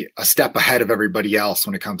be a step ahead of everybody else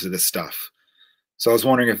when it comes to this stuff. So I was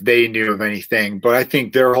wondering if they knew of anything, but I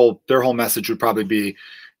think their whole message would probably be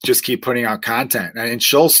just keep putting out content. And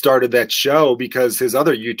Scholes started that show because his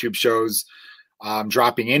other YouTube shows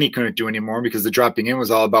dropping in, he couldn't do anymore because the dropping in was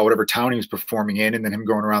all about whatever town he was performing in and then him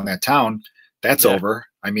going around that town. That's over.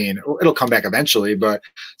 I mean, it'll come back eventually, but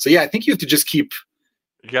so yeah, I think you have to just keep.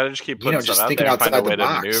 You got to just keep putting stuff just out thinking there outside the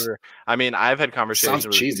box. Maneuver. I mean, I've had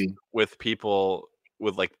conversations cheesy. with people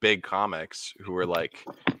with like big comics who were like,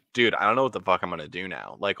 dude, I don't know what the fuck I'm going to do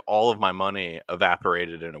now. Like all of my money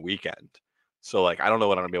evaporated in a weekend. So like, I don't know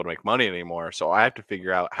what I'm going to be able to make money anymore. So I have to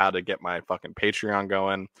figure out how to get my fucking Patreon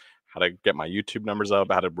going, how to get my YouTube numbers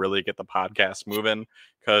up, how to really get the podcast moving.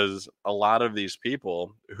 Because a lot of these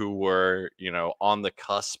people who were, on the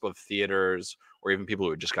cusp of theaters, or even people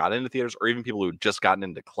who had just got into theaters, or even people who had just gotten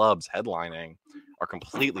into clubs headlining, are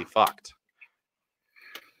completely fucked.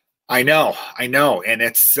 I know. And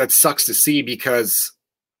that sucks to see because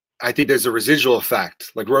I think there's a residual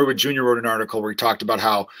effect. Like Roy Wood Jr. wrote an article where he talked about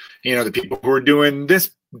how, the people who are doing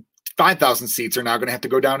this 5,000 seats are now going to have to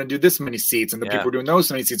go down and do this many seats. And the people who are doing those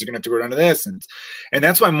many seats are going to have to go down to this. And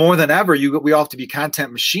that's why more than ever, we all have to be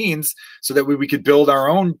content machines so that we could build our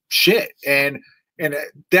own shit. And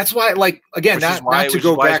that's why, like, again, not to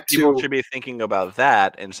go back to. People should be thinking about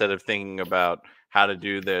that instead of thinking about how to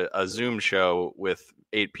do a Zoom show with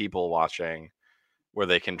 8 people watching where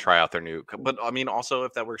they can try out their new. But I mean, also,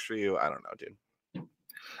 if that works for you, I don't know, dude.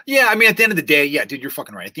 Yeah, I mean, at the end of the day, yeah, dude, you're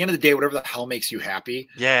fucking right. At the end of the day, whatever the hell makes you happy.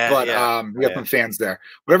 Yeah. But we got some fans there.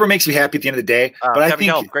 Whatever makes you happy at the end of the day. But I think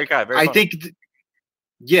Hill, great guy. Very funny.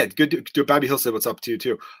 Good. Bobby Hill said what's up to you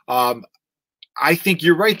too. I think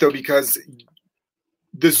you're right though, because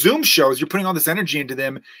the Zoom shows, you're putting all this energy into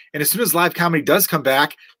them, and as soon as live comedy does come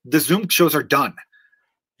back, the Zoom shows are done.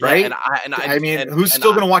 Right? Yeah, who's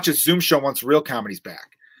still going to watch a Zoom show once real comedy's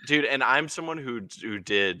back? Dude, and I'm someone who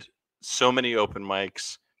did so many open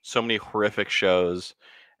mics, so many horrific shows,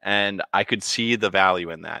 and I could see the value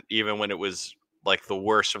in that, even when it was like the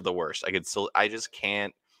worst of the worst. I just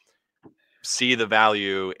can't see the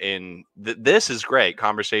value in this is great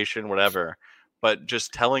conversation, whatever, but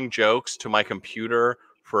just telling jokes to my computer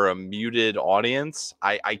for a muted audience,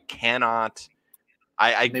 I cannot.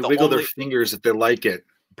 They wiggle their fingers if they like it.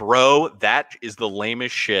 Bro, that is the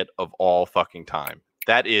lamest shit of all fucking time.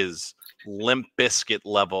 That is Limp Bizkit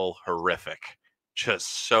level horrific.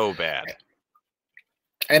 Just so bad.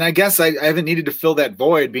 And I guess I haven't needed to fill that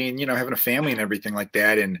void being, having a family and everything like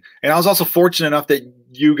that. And I was also fortunate enough that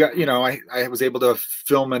you got, I was able to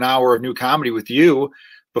film an hour of new comedy with you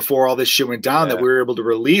before all this shit went down that we were able to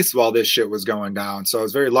release while this shit was going down. So I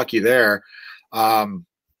was very lucky there.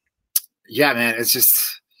 Yeah, man, it's just,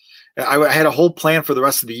 I had a whole plan for the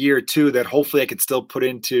rest of the year too, that hopefully I could still put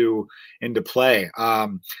into play.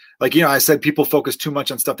 Like, I said, people focus too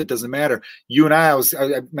much on stuff that doesn't matter. You and I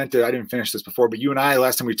didn't finish this before, but you and I,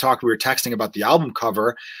 last time we talked, we were texting about the album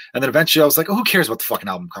cover. And then eventually I was like, oh, who cares about the fucking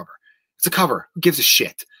album cover? It's a cover. Who gives a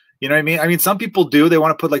shit? You know what I mean? I mean, some people do. They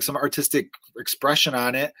want to put like some artistic expression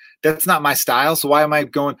on it. That's not my style. So why am I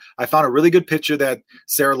going? I found a really good picture that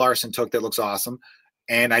Sarah Larson took that looks awesome.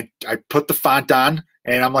 And I put the font on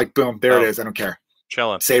and I'm like, boom, there it is. I don't care.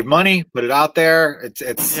 Chilling. Save money, put it out there.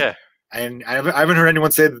 It's yeah. And I haven't heard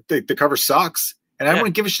anyone say that the cover sucks. And I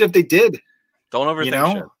wouldn't give a shit if they did. Don't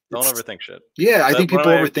overthink shit. Don't overthink shit. Yeah, I think people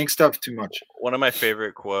overthink stuff too much. One of my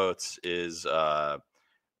favorite quotes is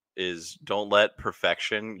don't let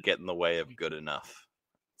perfection get in the way of good enough.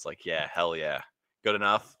 It's like, yeah, hell yeah. Good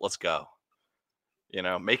enough, let's go.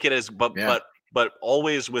 Make it as but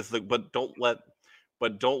always with the but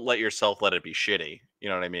don't let yourself let it be shitty. You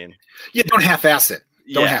know what I mean? Yeah, don't half-ass it.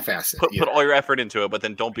 Don't half-ass it. Put all your effort into it, but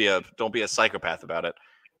then don't be a psychopath about it.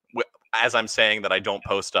 As I'm saying that I don't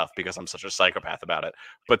post stuff because I'm such a psychopath about it,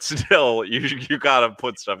 but still, you gotta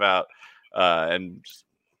put stuff out and just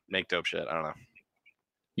make dope shit. I don't know.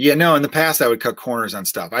 Yeah, no. In the past, I would cut corners on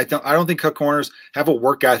stuff. I don't think cut corners, have a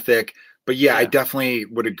work ethic, but yeah, I definitely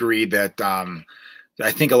would agree that.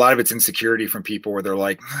 I think a lot of it's insecurity from people where they're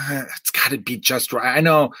like, it's got to be just right. I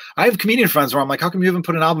know I have comedian friends where I'm like, how come you haven't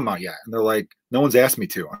put an album out yet? And they're like, no one's asked me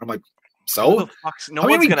to. And I'm like, so no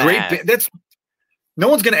one's going to ask. No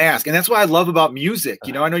one's going to ask. And that's what I love about music.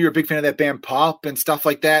 I know you're a big fan of that band Pop and stuff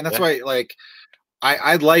like that. And that's why, like,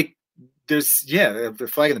 I like, there's, the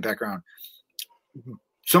flag in the background.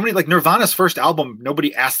 So many, like Nirvana's first album,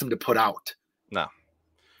 nobody asked them to put out. No.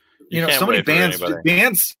 So many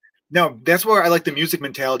bands. No, that's where I like the music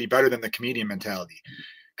mentality better than the comedian mentality.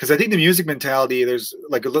 Because I think the music mentality, there's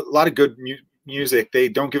like a lot of good music. They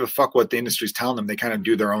don't give a fuck what the industry's telling them. They kind of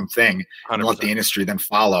do their own thing 100%. And let the industry then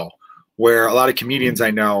follow. Where a lot of comedians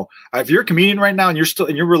I know, if you're a comedian right now and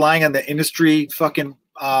you're relying on the industry fucking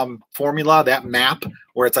formula, that map,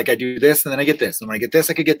 where it's like I do this and then I get this, and when I get this,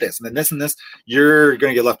 I could get this, and then this and this, you're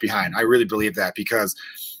going to get left behind. I really believe that because,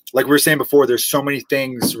 like we were saying before, there's so many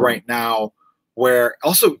things right now where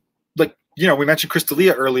also. Like, we mentioned Chris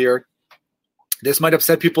D'Elia earlier. This might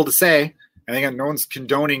upset people to say, and again, no one's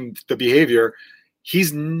condoning the behavior.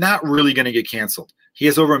 He's not really going to get canceled. He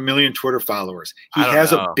has over 1 million Twitter followers. He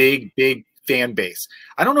has a big, big fan base.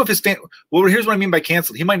 I don't know if his fan. Well, here's what I mean by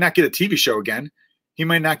canceled. He might not get a TV show again. He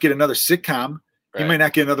might not get another sitcom. Right. He might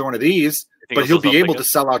not get another one of these, but he'll be able to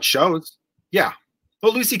sell out shows. Yeah.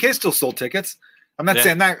 Well, Louis C.K. still sold tickets. I'm not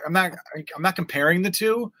saying that. I'm not comparing the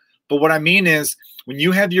two. But what I mean is when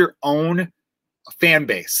you have your own fan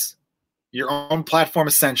base, your own platform,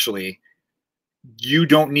 essentially, you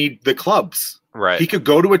don't need the clubs. Right. He could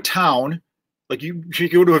go to a town, like you could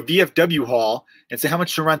go to a VFW hall and say, how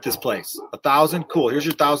much to rent this place? $1,000. Cool. Here's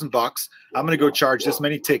your $1,000. I'm going to go charge this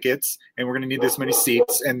many tickets and we're going to need this many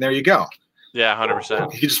seats. And there you go. Yeah,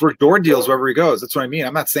 100%. He could just work door deals wherever he goes. That's what I mean.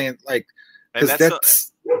 I'm not saying like,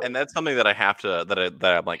 and that's something that I have to that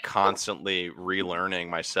I'm like constantly relearning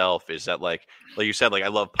myself is that like you said, like I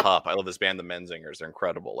love Pup. I love this band, the Menzingers. They're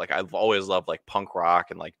incredible. Like I've always loved like punk rock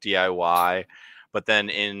and like DIY. But then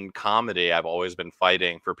in comedy, I've always been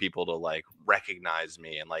fighting for people to like recognize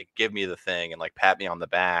me and like give me the thing and like pat me on the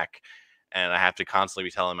back. And I have to constantly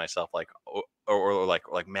be telling myself like, or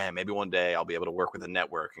like, man, maybe one day I'll be able to work with a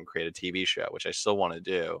network and create a TV show, which I still want to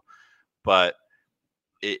do. But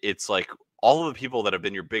it's like all of the people that have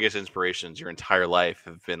been your biggest inspirations your entire life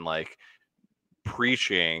have been like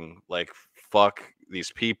preaching like, fuck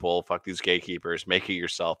these people, fuck these gatekeepers, make it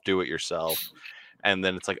yourself, do it yourself. And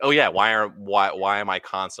then it's like, oh yeah, why am I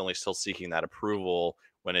constantly still seeking that approval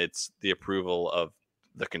when it's the approval of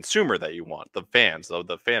the consumer that you want, the fans,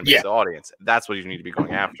 the fan base, the audience? That's what you need to be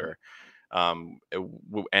going after.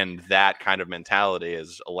 And that kind of mentality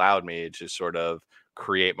has allowed me to sort of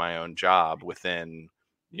create my own job within,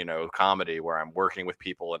 comedy, where I'm working with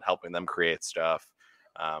people and helping them create stuff.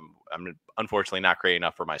 I'm unfortunately not creating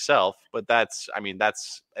enough for myself, but that's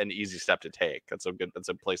an easy step to take. That's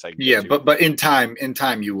a place I can get to. but in time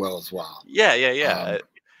you will as well. Yeah.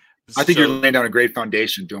 I think you're laying down a great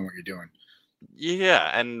foundation doing what you're doing.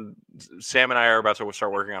 Yeah, and Sam and I are about to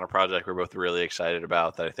start working on a project we're both really excited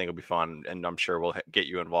about that I think will be fun, and I'm sure we'll get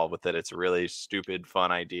you involved with it. It's a really stupid,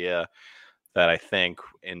 fun idea that I think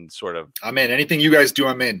in sort of... I'm in. Anything you guys do,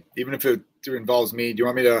 I'm in. Even if it involves me. Do you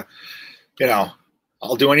want me to,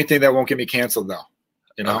 I'll do anything that won't get me canceled, though. Okay.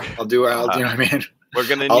 You know what I mean? We're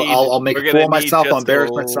gonna need. I'll make a fool of myself. I'll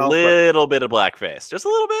embarrass myself. A little bit of blackface, just a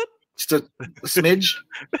little bit, just a smidge,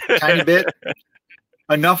 a tiny bit,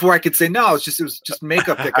 enough where I could say no. It was just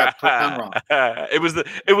makeup that got put on wrong. It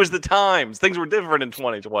was the times. Things were different in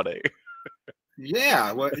 2020.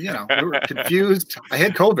 Yeah, well, we were confused. I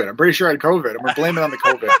had COVID. I'm pretty sure I had COVID. I'm gonna blame it on the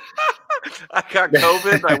COVID. I got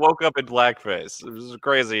COVID. I woke up in blackface. It was a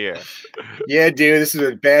crazy year. Yeah, dude, this is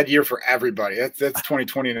a bad year for everybody. That's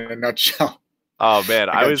 2020 in a nutshell. Oh man,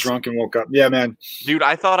 I was drunk and woke up. Yeah, man. Dude,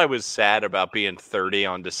 I thought I was sad about being 30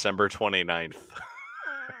 on December 29th.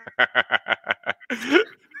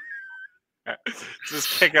 Just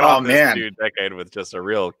kicking off this new decade with just a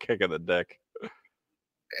real kick in the dick.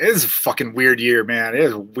 It is a fucking weird year, man. It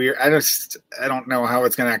is weird. I don't know how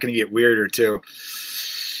it's not going to get weirder too.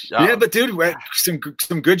 Yeah, but dude,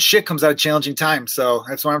 some good shit comes out of challenging times. So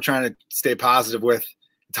that's why I'm trying to stay positive with.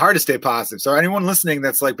 It's hard to stay positive. So anyone listening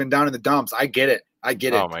that's like been down in the dumps, I get it.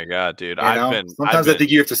 Oh my God, dude. Sometimes I think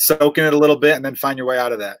you have to soak in it a little bit and then find your way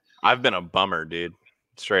out of that. I've been a bummer, dude.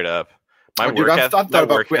 Straight up. I've thought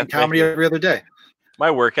about quitting comedy every other day. My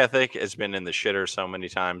work ethic has been in the shitter so many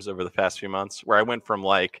times over the past few months, where I went from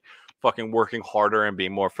like fucking working harder and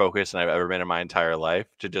being more focused than I've ever been in my entire life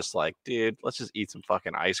to just like, dude, let's just eat some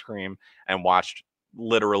fucking ice cream and watch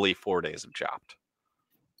literally 4 days of Chopped.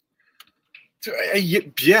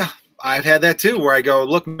 Yeah, I've had that too, where I go,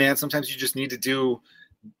 look, man, sometimes you just need to do.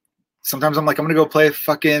 Sometimes I'm like, I'm gonna go play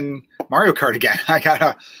fucking Mario Kart again. I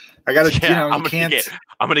gotta. Yeah, I'm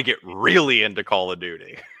gonna get really into Call of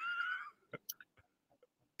Duty.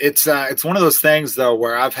 It's one of those things though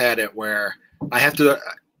where I've had it where I have to.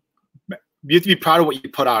 You have to be proud of what you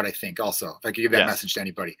put out. I think also, if I could give that message to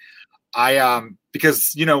anybody,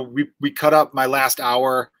 because we cut up my last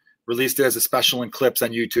hour, released it as a special in clips on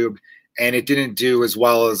YouTube, and it didn't do as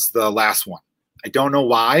well as the last one. I don't know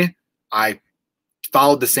why. I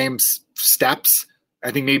followed the same steps. I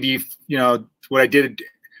think maybe what I did.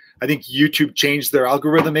 I think YouTube changed their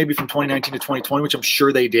algorithm maybe from 2019 to 2020, which I'm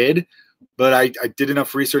sure they did. But I did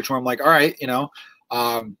enough research where I'm like, all right,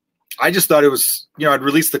 I just thought it was, I'd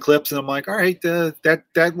release the clips and I'm like, all right,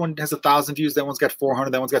 that one has 1,000 views. That one's got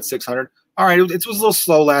 400. That one's got 600. All right. It was a little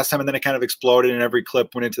slow last time. And then it kind of exploded and every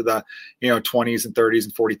clip went into the, 20s and 30s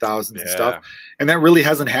and 40,000 and stuff. And that really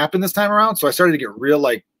hasn't happened this time around. So I started to get real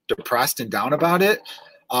like depressed and down about it.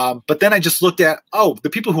 But then I just looked at, the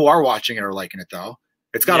people who are watching it are liking it though.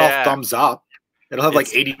 It's got all thumbs up. It'll have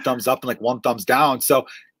like 80 thumbs up and like 1 thumbs down. So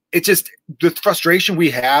it's just the frustration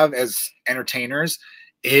we have as entertainers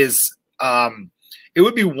is it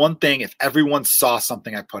would be one thing if everyone saw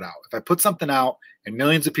something I put out. If I put something out and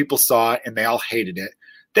millions of people saw it and they all hated it,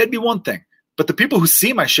 that'd be one thing. But the people who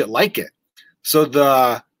see my shit like it. So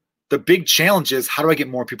the big challenge is, how do I get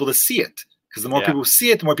more people to see it? Because the more people who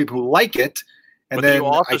see it, the more people who like it. And but then you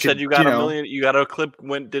also said you got a million. You got a clip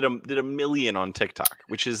did a million on TikTok,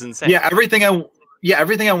 which is insane. Yeah, everything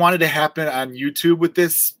I wanted to happen on YouTube with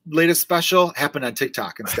this latest special happened on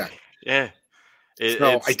TikTok instead. I'm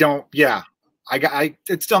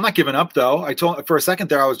not giving up though. I told for a second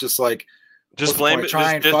there, I was just like, just blame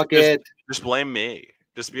it. Just blame me.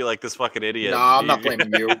 Just be like this fucking idiot. No, I'm not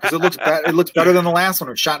blaming you because it looks better than the last one.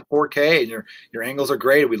 It's shot in 4K and your angles are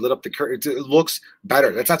great. We lit up the curtain. It looks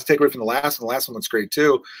better. That's not to take away from the last one. The last one looks great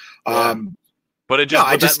too. But it just,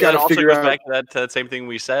 I just got to figure out. Back to that same thing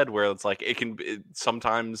we said, where it's like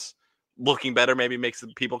sometimes looking better maybe makes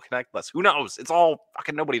people connect less. Who knows? It's all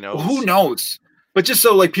fucking nobody knows. Who knows? But just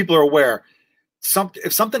so like people are aware,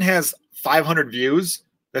 if something has 500 views,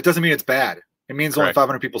 that doesn't mean it's bad. It means only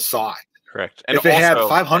 500 people saw it. Correct. And if it had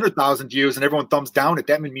 500,000 views and everyone thumbs down it,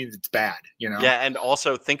 that means it's bad. Yeah, and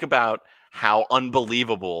also think about how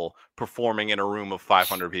unbelievable performing in a room of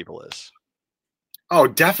 500 people is. Oh,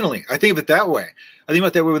 definitely. I think of it that way. I think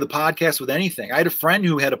about that way with a podcast, with anything. I had a friend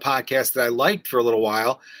who had a podcast that I liked for a little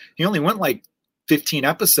while. He only went like 15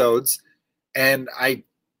 episodes, and I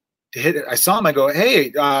saw him. I go,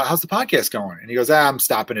 hey, how's the podcast going? And he goes, I'm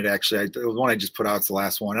stopping it, actually. The one I just put out is the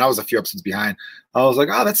last one. And I was a few episodes behind. I was like,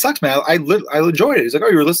 oh, that sucks, man. I enjoyed it. He's like, oh,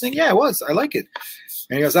 you were listening? Yeah, I was. I like it.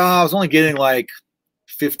 And he goes, I was only getting like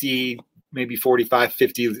 50, maybe 45,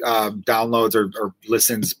 50 downloads or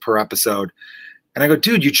listens per episode. And I go,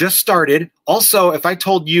 dude, you just started. Also, if I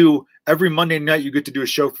told you every Monday night you get to do a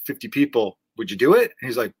show for 50 people, would you do it? And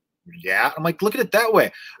he's like, yeah. I'm like, look at it that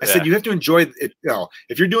way. I said, you have to enjoy it.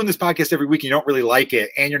 If you're doing this podcast every week and you don't really like it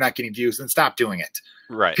and you're not getting views, then stop doing it.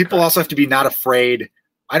 Right. People also have to be not afraid.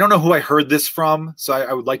 I don't know who I heard this from, so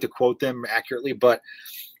I would like to quote them accurately. But,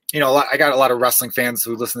 I got a lot of wrestling fans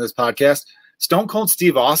who listen to this podcast. Stone Cold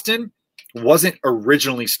Steve Austin wasn't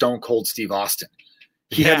originally Stone Cold Steve Austin.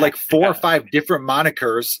 He had like 4 or 5 different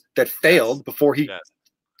monikers that failed before he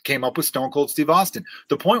came up with Stone Cold Steve Austin.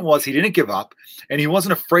 The point was he didn't give up, and he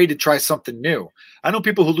wasn't afraid to try something new. I know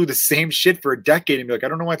people who do the same shit for a decade and be like, I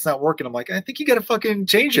don't know why it's not working. I'm like, I think you got to fucking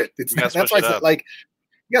change it. That's why I said, like,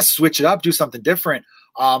 you got to switch it up, do something different.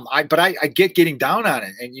 I get getting down on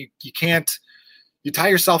it, and you can't. You tie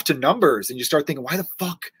yourself to numbers, and you start thinking, why the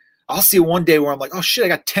fuck? I'll see one day where I'm like, oh shit, I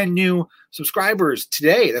got 10 new subscribers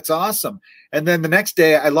today. That's awesome. And then the next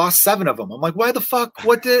day I lost 7 of them. I'm like, why the fuck?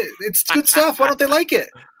 It's good stuff. Why don't they like it?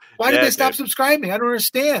 Why did they stop subscribing? I don't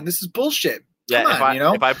understand. This is bullshit. Come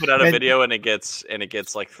on, if I put out a video and it gets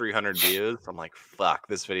like 300 views, I'm like, fuck,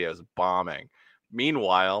 this video is bombing.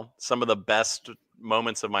 Meanwhile, some of the best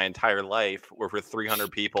moments of my entire life were for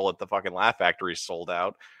 300 people at the fucking Laugh Factory sold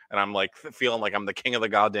out, and I'm like feeling like I'm the king of the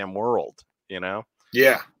goddamn world, you know?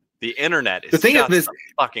 Yeah. The internet is the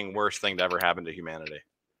fucking worst thing to ever happen to humanity.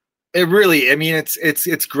 It really, I mean,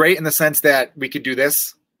 it's great in the sense that we could do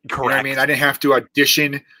this. Correct. You know what I mean, I didn't have to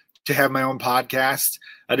audition to have my own podcast.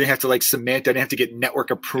 I didn't have to like submit. I didn't have to get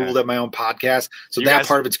network approval at my own podcast. So that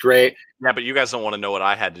part of it's great. Yeah, but you guys don't want to know what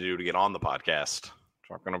I had to do to get on the podcast.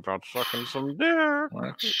 Talking about sucking some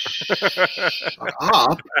dick. Shut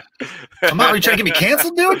up. Come on, are you trying to get me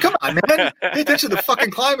canceled, dude? Come on, man. Pay attention to the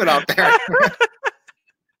fucking climate out there.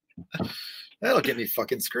 That'll get me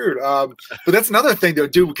fucking screwed. But that's another thing, though,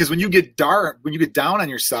 dude, because when you get down on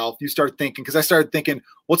yourself, you start thinking, because I started thinking,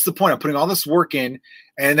 what's the point? I'm putting all this work in,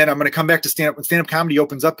 and then I'm going to come back to stand up. When stand-up comedy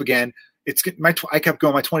opens up again, I kept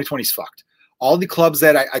going, my 2020's fucked. All the clubs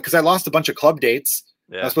that because I lost a bunch of club dates.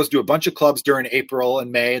 Yeah. I was supposed to do a bunch of clubs during April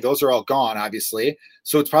and May. Those are all gone, obviously.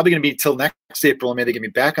 So it's probably going to be till next April and May they get me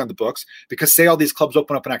back on the books, because say all these clubs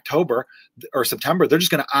open up in October or September, they're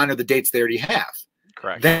just going to honor the dates they already have.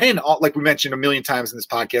 Correct. Then, like we mentioned a million times in this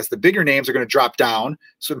podcast, the bigger names are going to drop down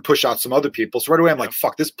and push out some other people. So right away, I'm like,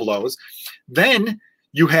 fuck, this blows. Then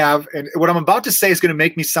you have, and what I'm about to say is going to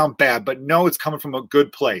make me sound bad, but no, it's coming from a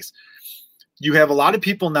good place. You have a lot of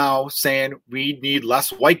people now saying we need less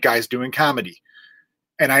white guys doing comedy.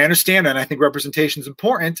 And I understand that, and I think representation is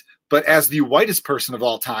important. But as the whitest person of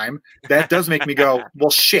all time, that does make me go,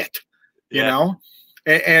 well, shit, you know?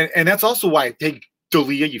 And that's also why, hey,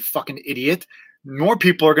 D'Elia, you fucking idiot. More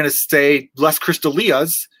people are going to say less Chris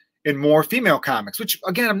D'Elias and more female comics, which,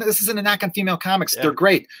 again, this isn't a knock on female comics. Yeah. They're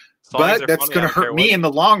great. But that's going to hurt me in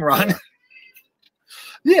the long run. Yeah.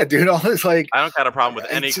 Yeah, dude. All this, like, I don't got a problem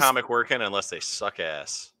with any comic working unless they suck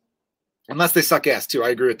ass. Unless they suck ass, too. I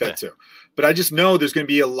agree with that, too. But I just know there's going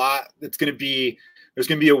to be a lot. There's going to be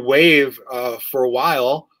a wave for a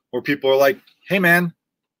while where people are like, hey, man,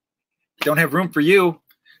 don't have room for you.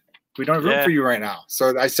 We don't have room for you right now.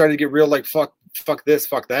 So I started to get real like, fuck this,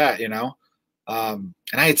 fuck that, you know? And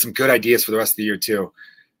I had some good ideas for the rest of the year too.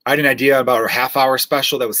 I had an idea about a half-hour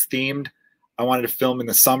special that was themed. I wanted to film in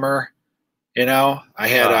the summer, you know? I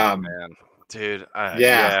had, man. Dude. I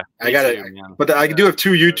got it. But I do have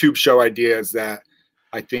 2 YouTube show ideas that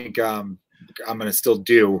I think I'm going to still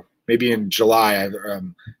do. Maybe in July,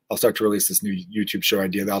 I'll start to release this new YouTube show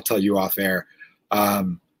idea that I'll tell you off air.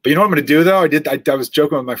 But you know what I'm going to do, though? I was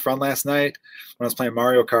joking with my friend last night when I was playing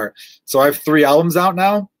Mario Kart. So I have 3 albums out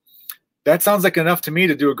now. That sounds like enough to me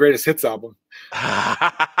to do a greatest hits album.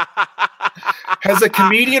 Has a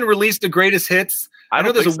comedian released a greatest hits? I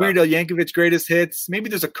know there's a Weird Al Yankovic greatest hits. Maybe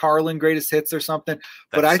there's a Carlin greatest hits or something.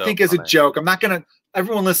 But I think as a joke, I'm not going to –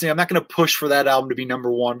 everyone listening, I'm not going to push for that album to be number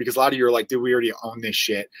 1 because a lot of you are like, dude, we already own this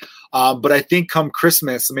shit. But I think come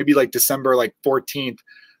Christmas, maybe like December 14th,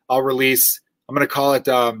 I'll release – I'm going to call it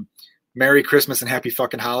Merry Christmas and Happy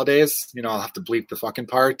Fucking Holidays. You know, I'll have to bleep the fucking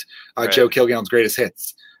part. Right. Joe Kilgallen's greatest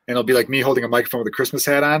hits. And it'll be like me holding a microphone with a Christmas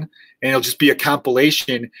hat on. And it'll just be a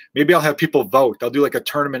compilation. Maybe I'll have people vote. I'll do like a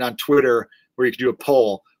tournament on Twitter where you can do a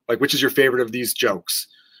poll. Like, which is your favorite of these jokes?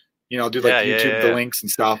 You know, I'll do like YouTube, the links and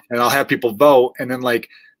stuff. And I'll have people vote. And then like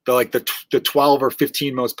the 12 or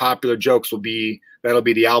 15 most popular jokes that'll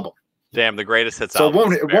be the album. Damn, the greatest hits so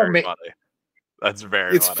album. It won't make. That's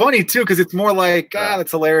very funny too, because it's more like, that's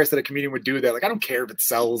hilarious that a comedian would do that. Like, I don't care if it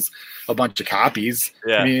sells a bunch of copies.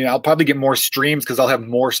 Yeah. I mean, I'll probably get more streams because I'll have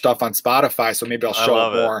more stuff on Spotify, so maybe I'll show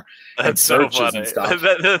up more in searches and stuff.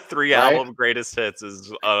 The 3 album greatest hits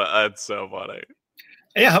is that's so funny.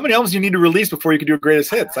 Yeah, how many albums do you need to release before you can do a greatest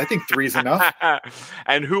hits? I think 3 is enough.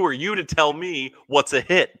 And who are you to tell me what's a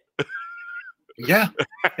hit? Yeah,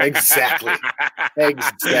 exactly.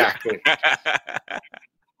 Exactly.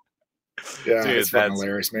 Yeah, dude, it's fucking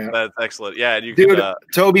hilarious, man. That's excellent. Yeah, dude,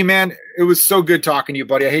 Toby, man, it was so good talking to you,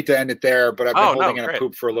 buddy. I hate to end it there, but I've been holding in a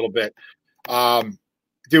poop for a little bit.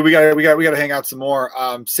 Dude, we got to hang out some more.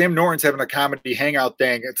 Sam Norton's having a comedy hangout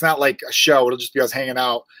thing. It's not like a show. It'll just be us hanging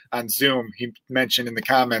out on Zoom. He mentioned in the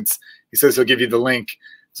comments. He says he'll give you the link.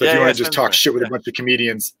 So if you want to just talk shit with a bunch of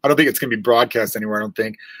comedians, I don't think it's going to be broadcast anywhere. I don't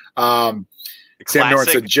think. Sam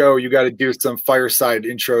Norton said, Joe, you got to do some fireside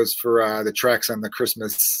intros for the tracks on the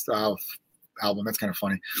Christmas album. That's kind of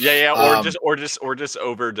funny. Yeah, or just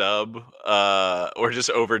overdub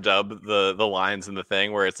the lines in the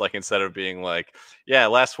thing where it's like, instead of being like, yeah,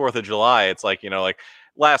 last 4th of July, it's like, like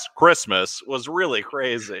last Christmas was really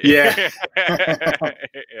crazy. Yeah.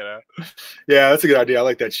 Yeah, that's a good idea. I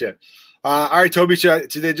like that shit. All right, Toby,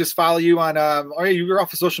 should they just follow you on you're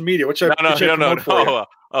off of social media. What should I promote for you?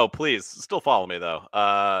 Oh, please still follow me though.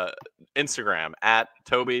 Instagram at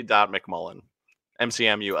Toby.McMullen.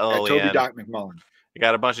 MCMULLEN. Toby.McMullen. You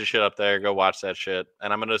got a bunch of shit up there. Go watch that shit.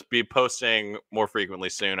 And I'm going to be posting more frequently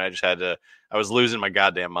soon. I was losing my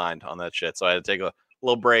goddamn mind on that shit. So I had to take a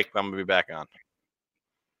little break. I'm going to be back on.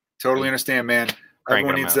 Totally understand, man.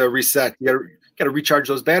 Everyone needs to reset. You got to recharge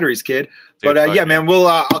those batteries, kid. Dude, but yeah, man,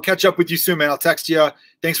 I'll catch up with you soon, man. I'll text you.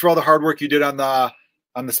 Thanks for all the hard work you did on the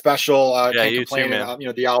special. Can't complain, too, man.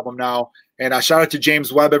 The album now. And shout out to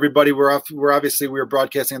James Webb, everybody. We're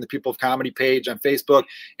broadcasting on the People of Comedy page on Facebook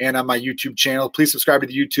and on my YouTube channel. Please subscribe to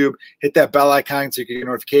the YouTube. Hit that bell icon so you can get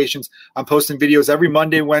notifications. I'm posting videos every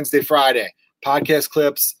Monday, Wednesday, Friday. Podcast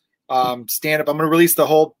clips, stand-up. I'm going to release the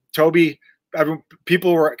whole Toby.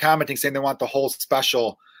 People were commenting saying they want the whole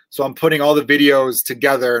special. So I'm putting all the videos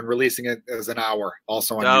together and releasing it as an hour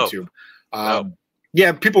also on YouTube.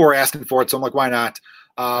 Yeah, people were asking for it. So I'm like, why not?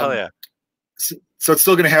 Hell yeah. So it's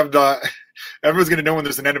still going to have everyone's going to know when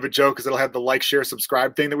there's an end of a joke because it'll have the like, share,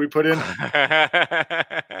 subscribe thing that we put in. Fuck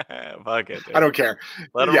it, dude. I don't care.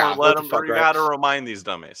 Let them. You got to remind these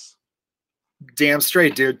dummies. Damn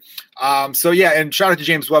straight, dude. So yeah, and shout out to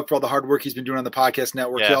James Webb for all the hard work he's been doing on the podcast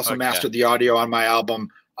network. He also mastered the audio on my album.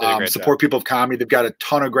 Support People of Comedy. They've got a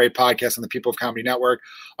ton of great podcasts on the People of Comedy network.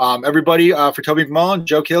 Everybody, for Toby McMullen,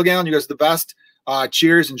 Joe Kilgallen, you guys are the best.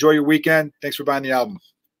 Cheers. Enjoy your weekend. Thanks for buying the album.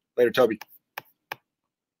 Later, Toby.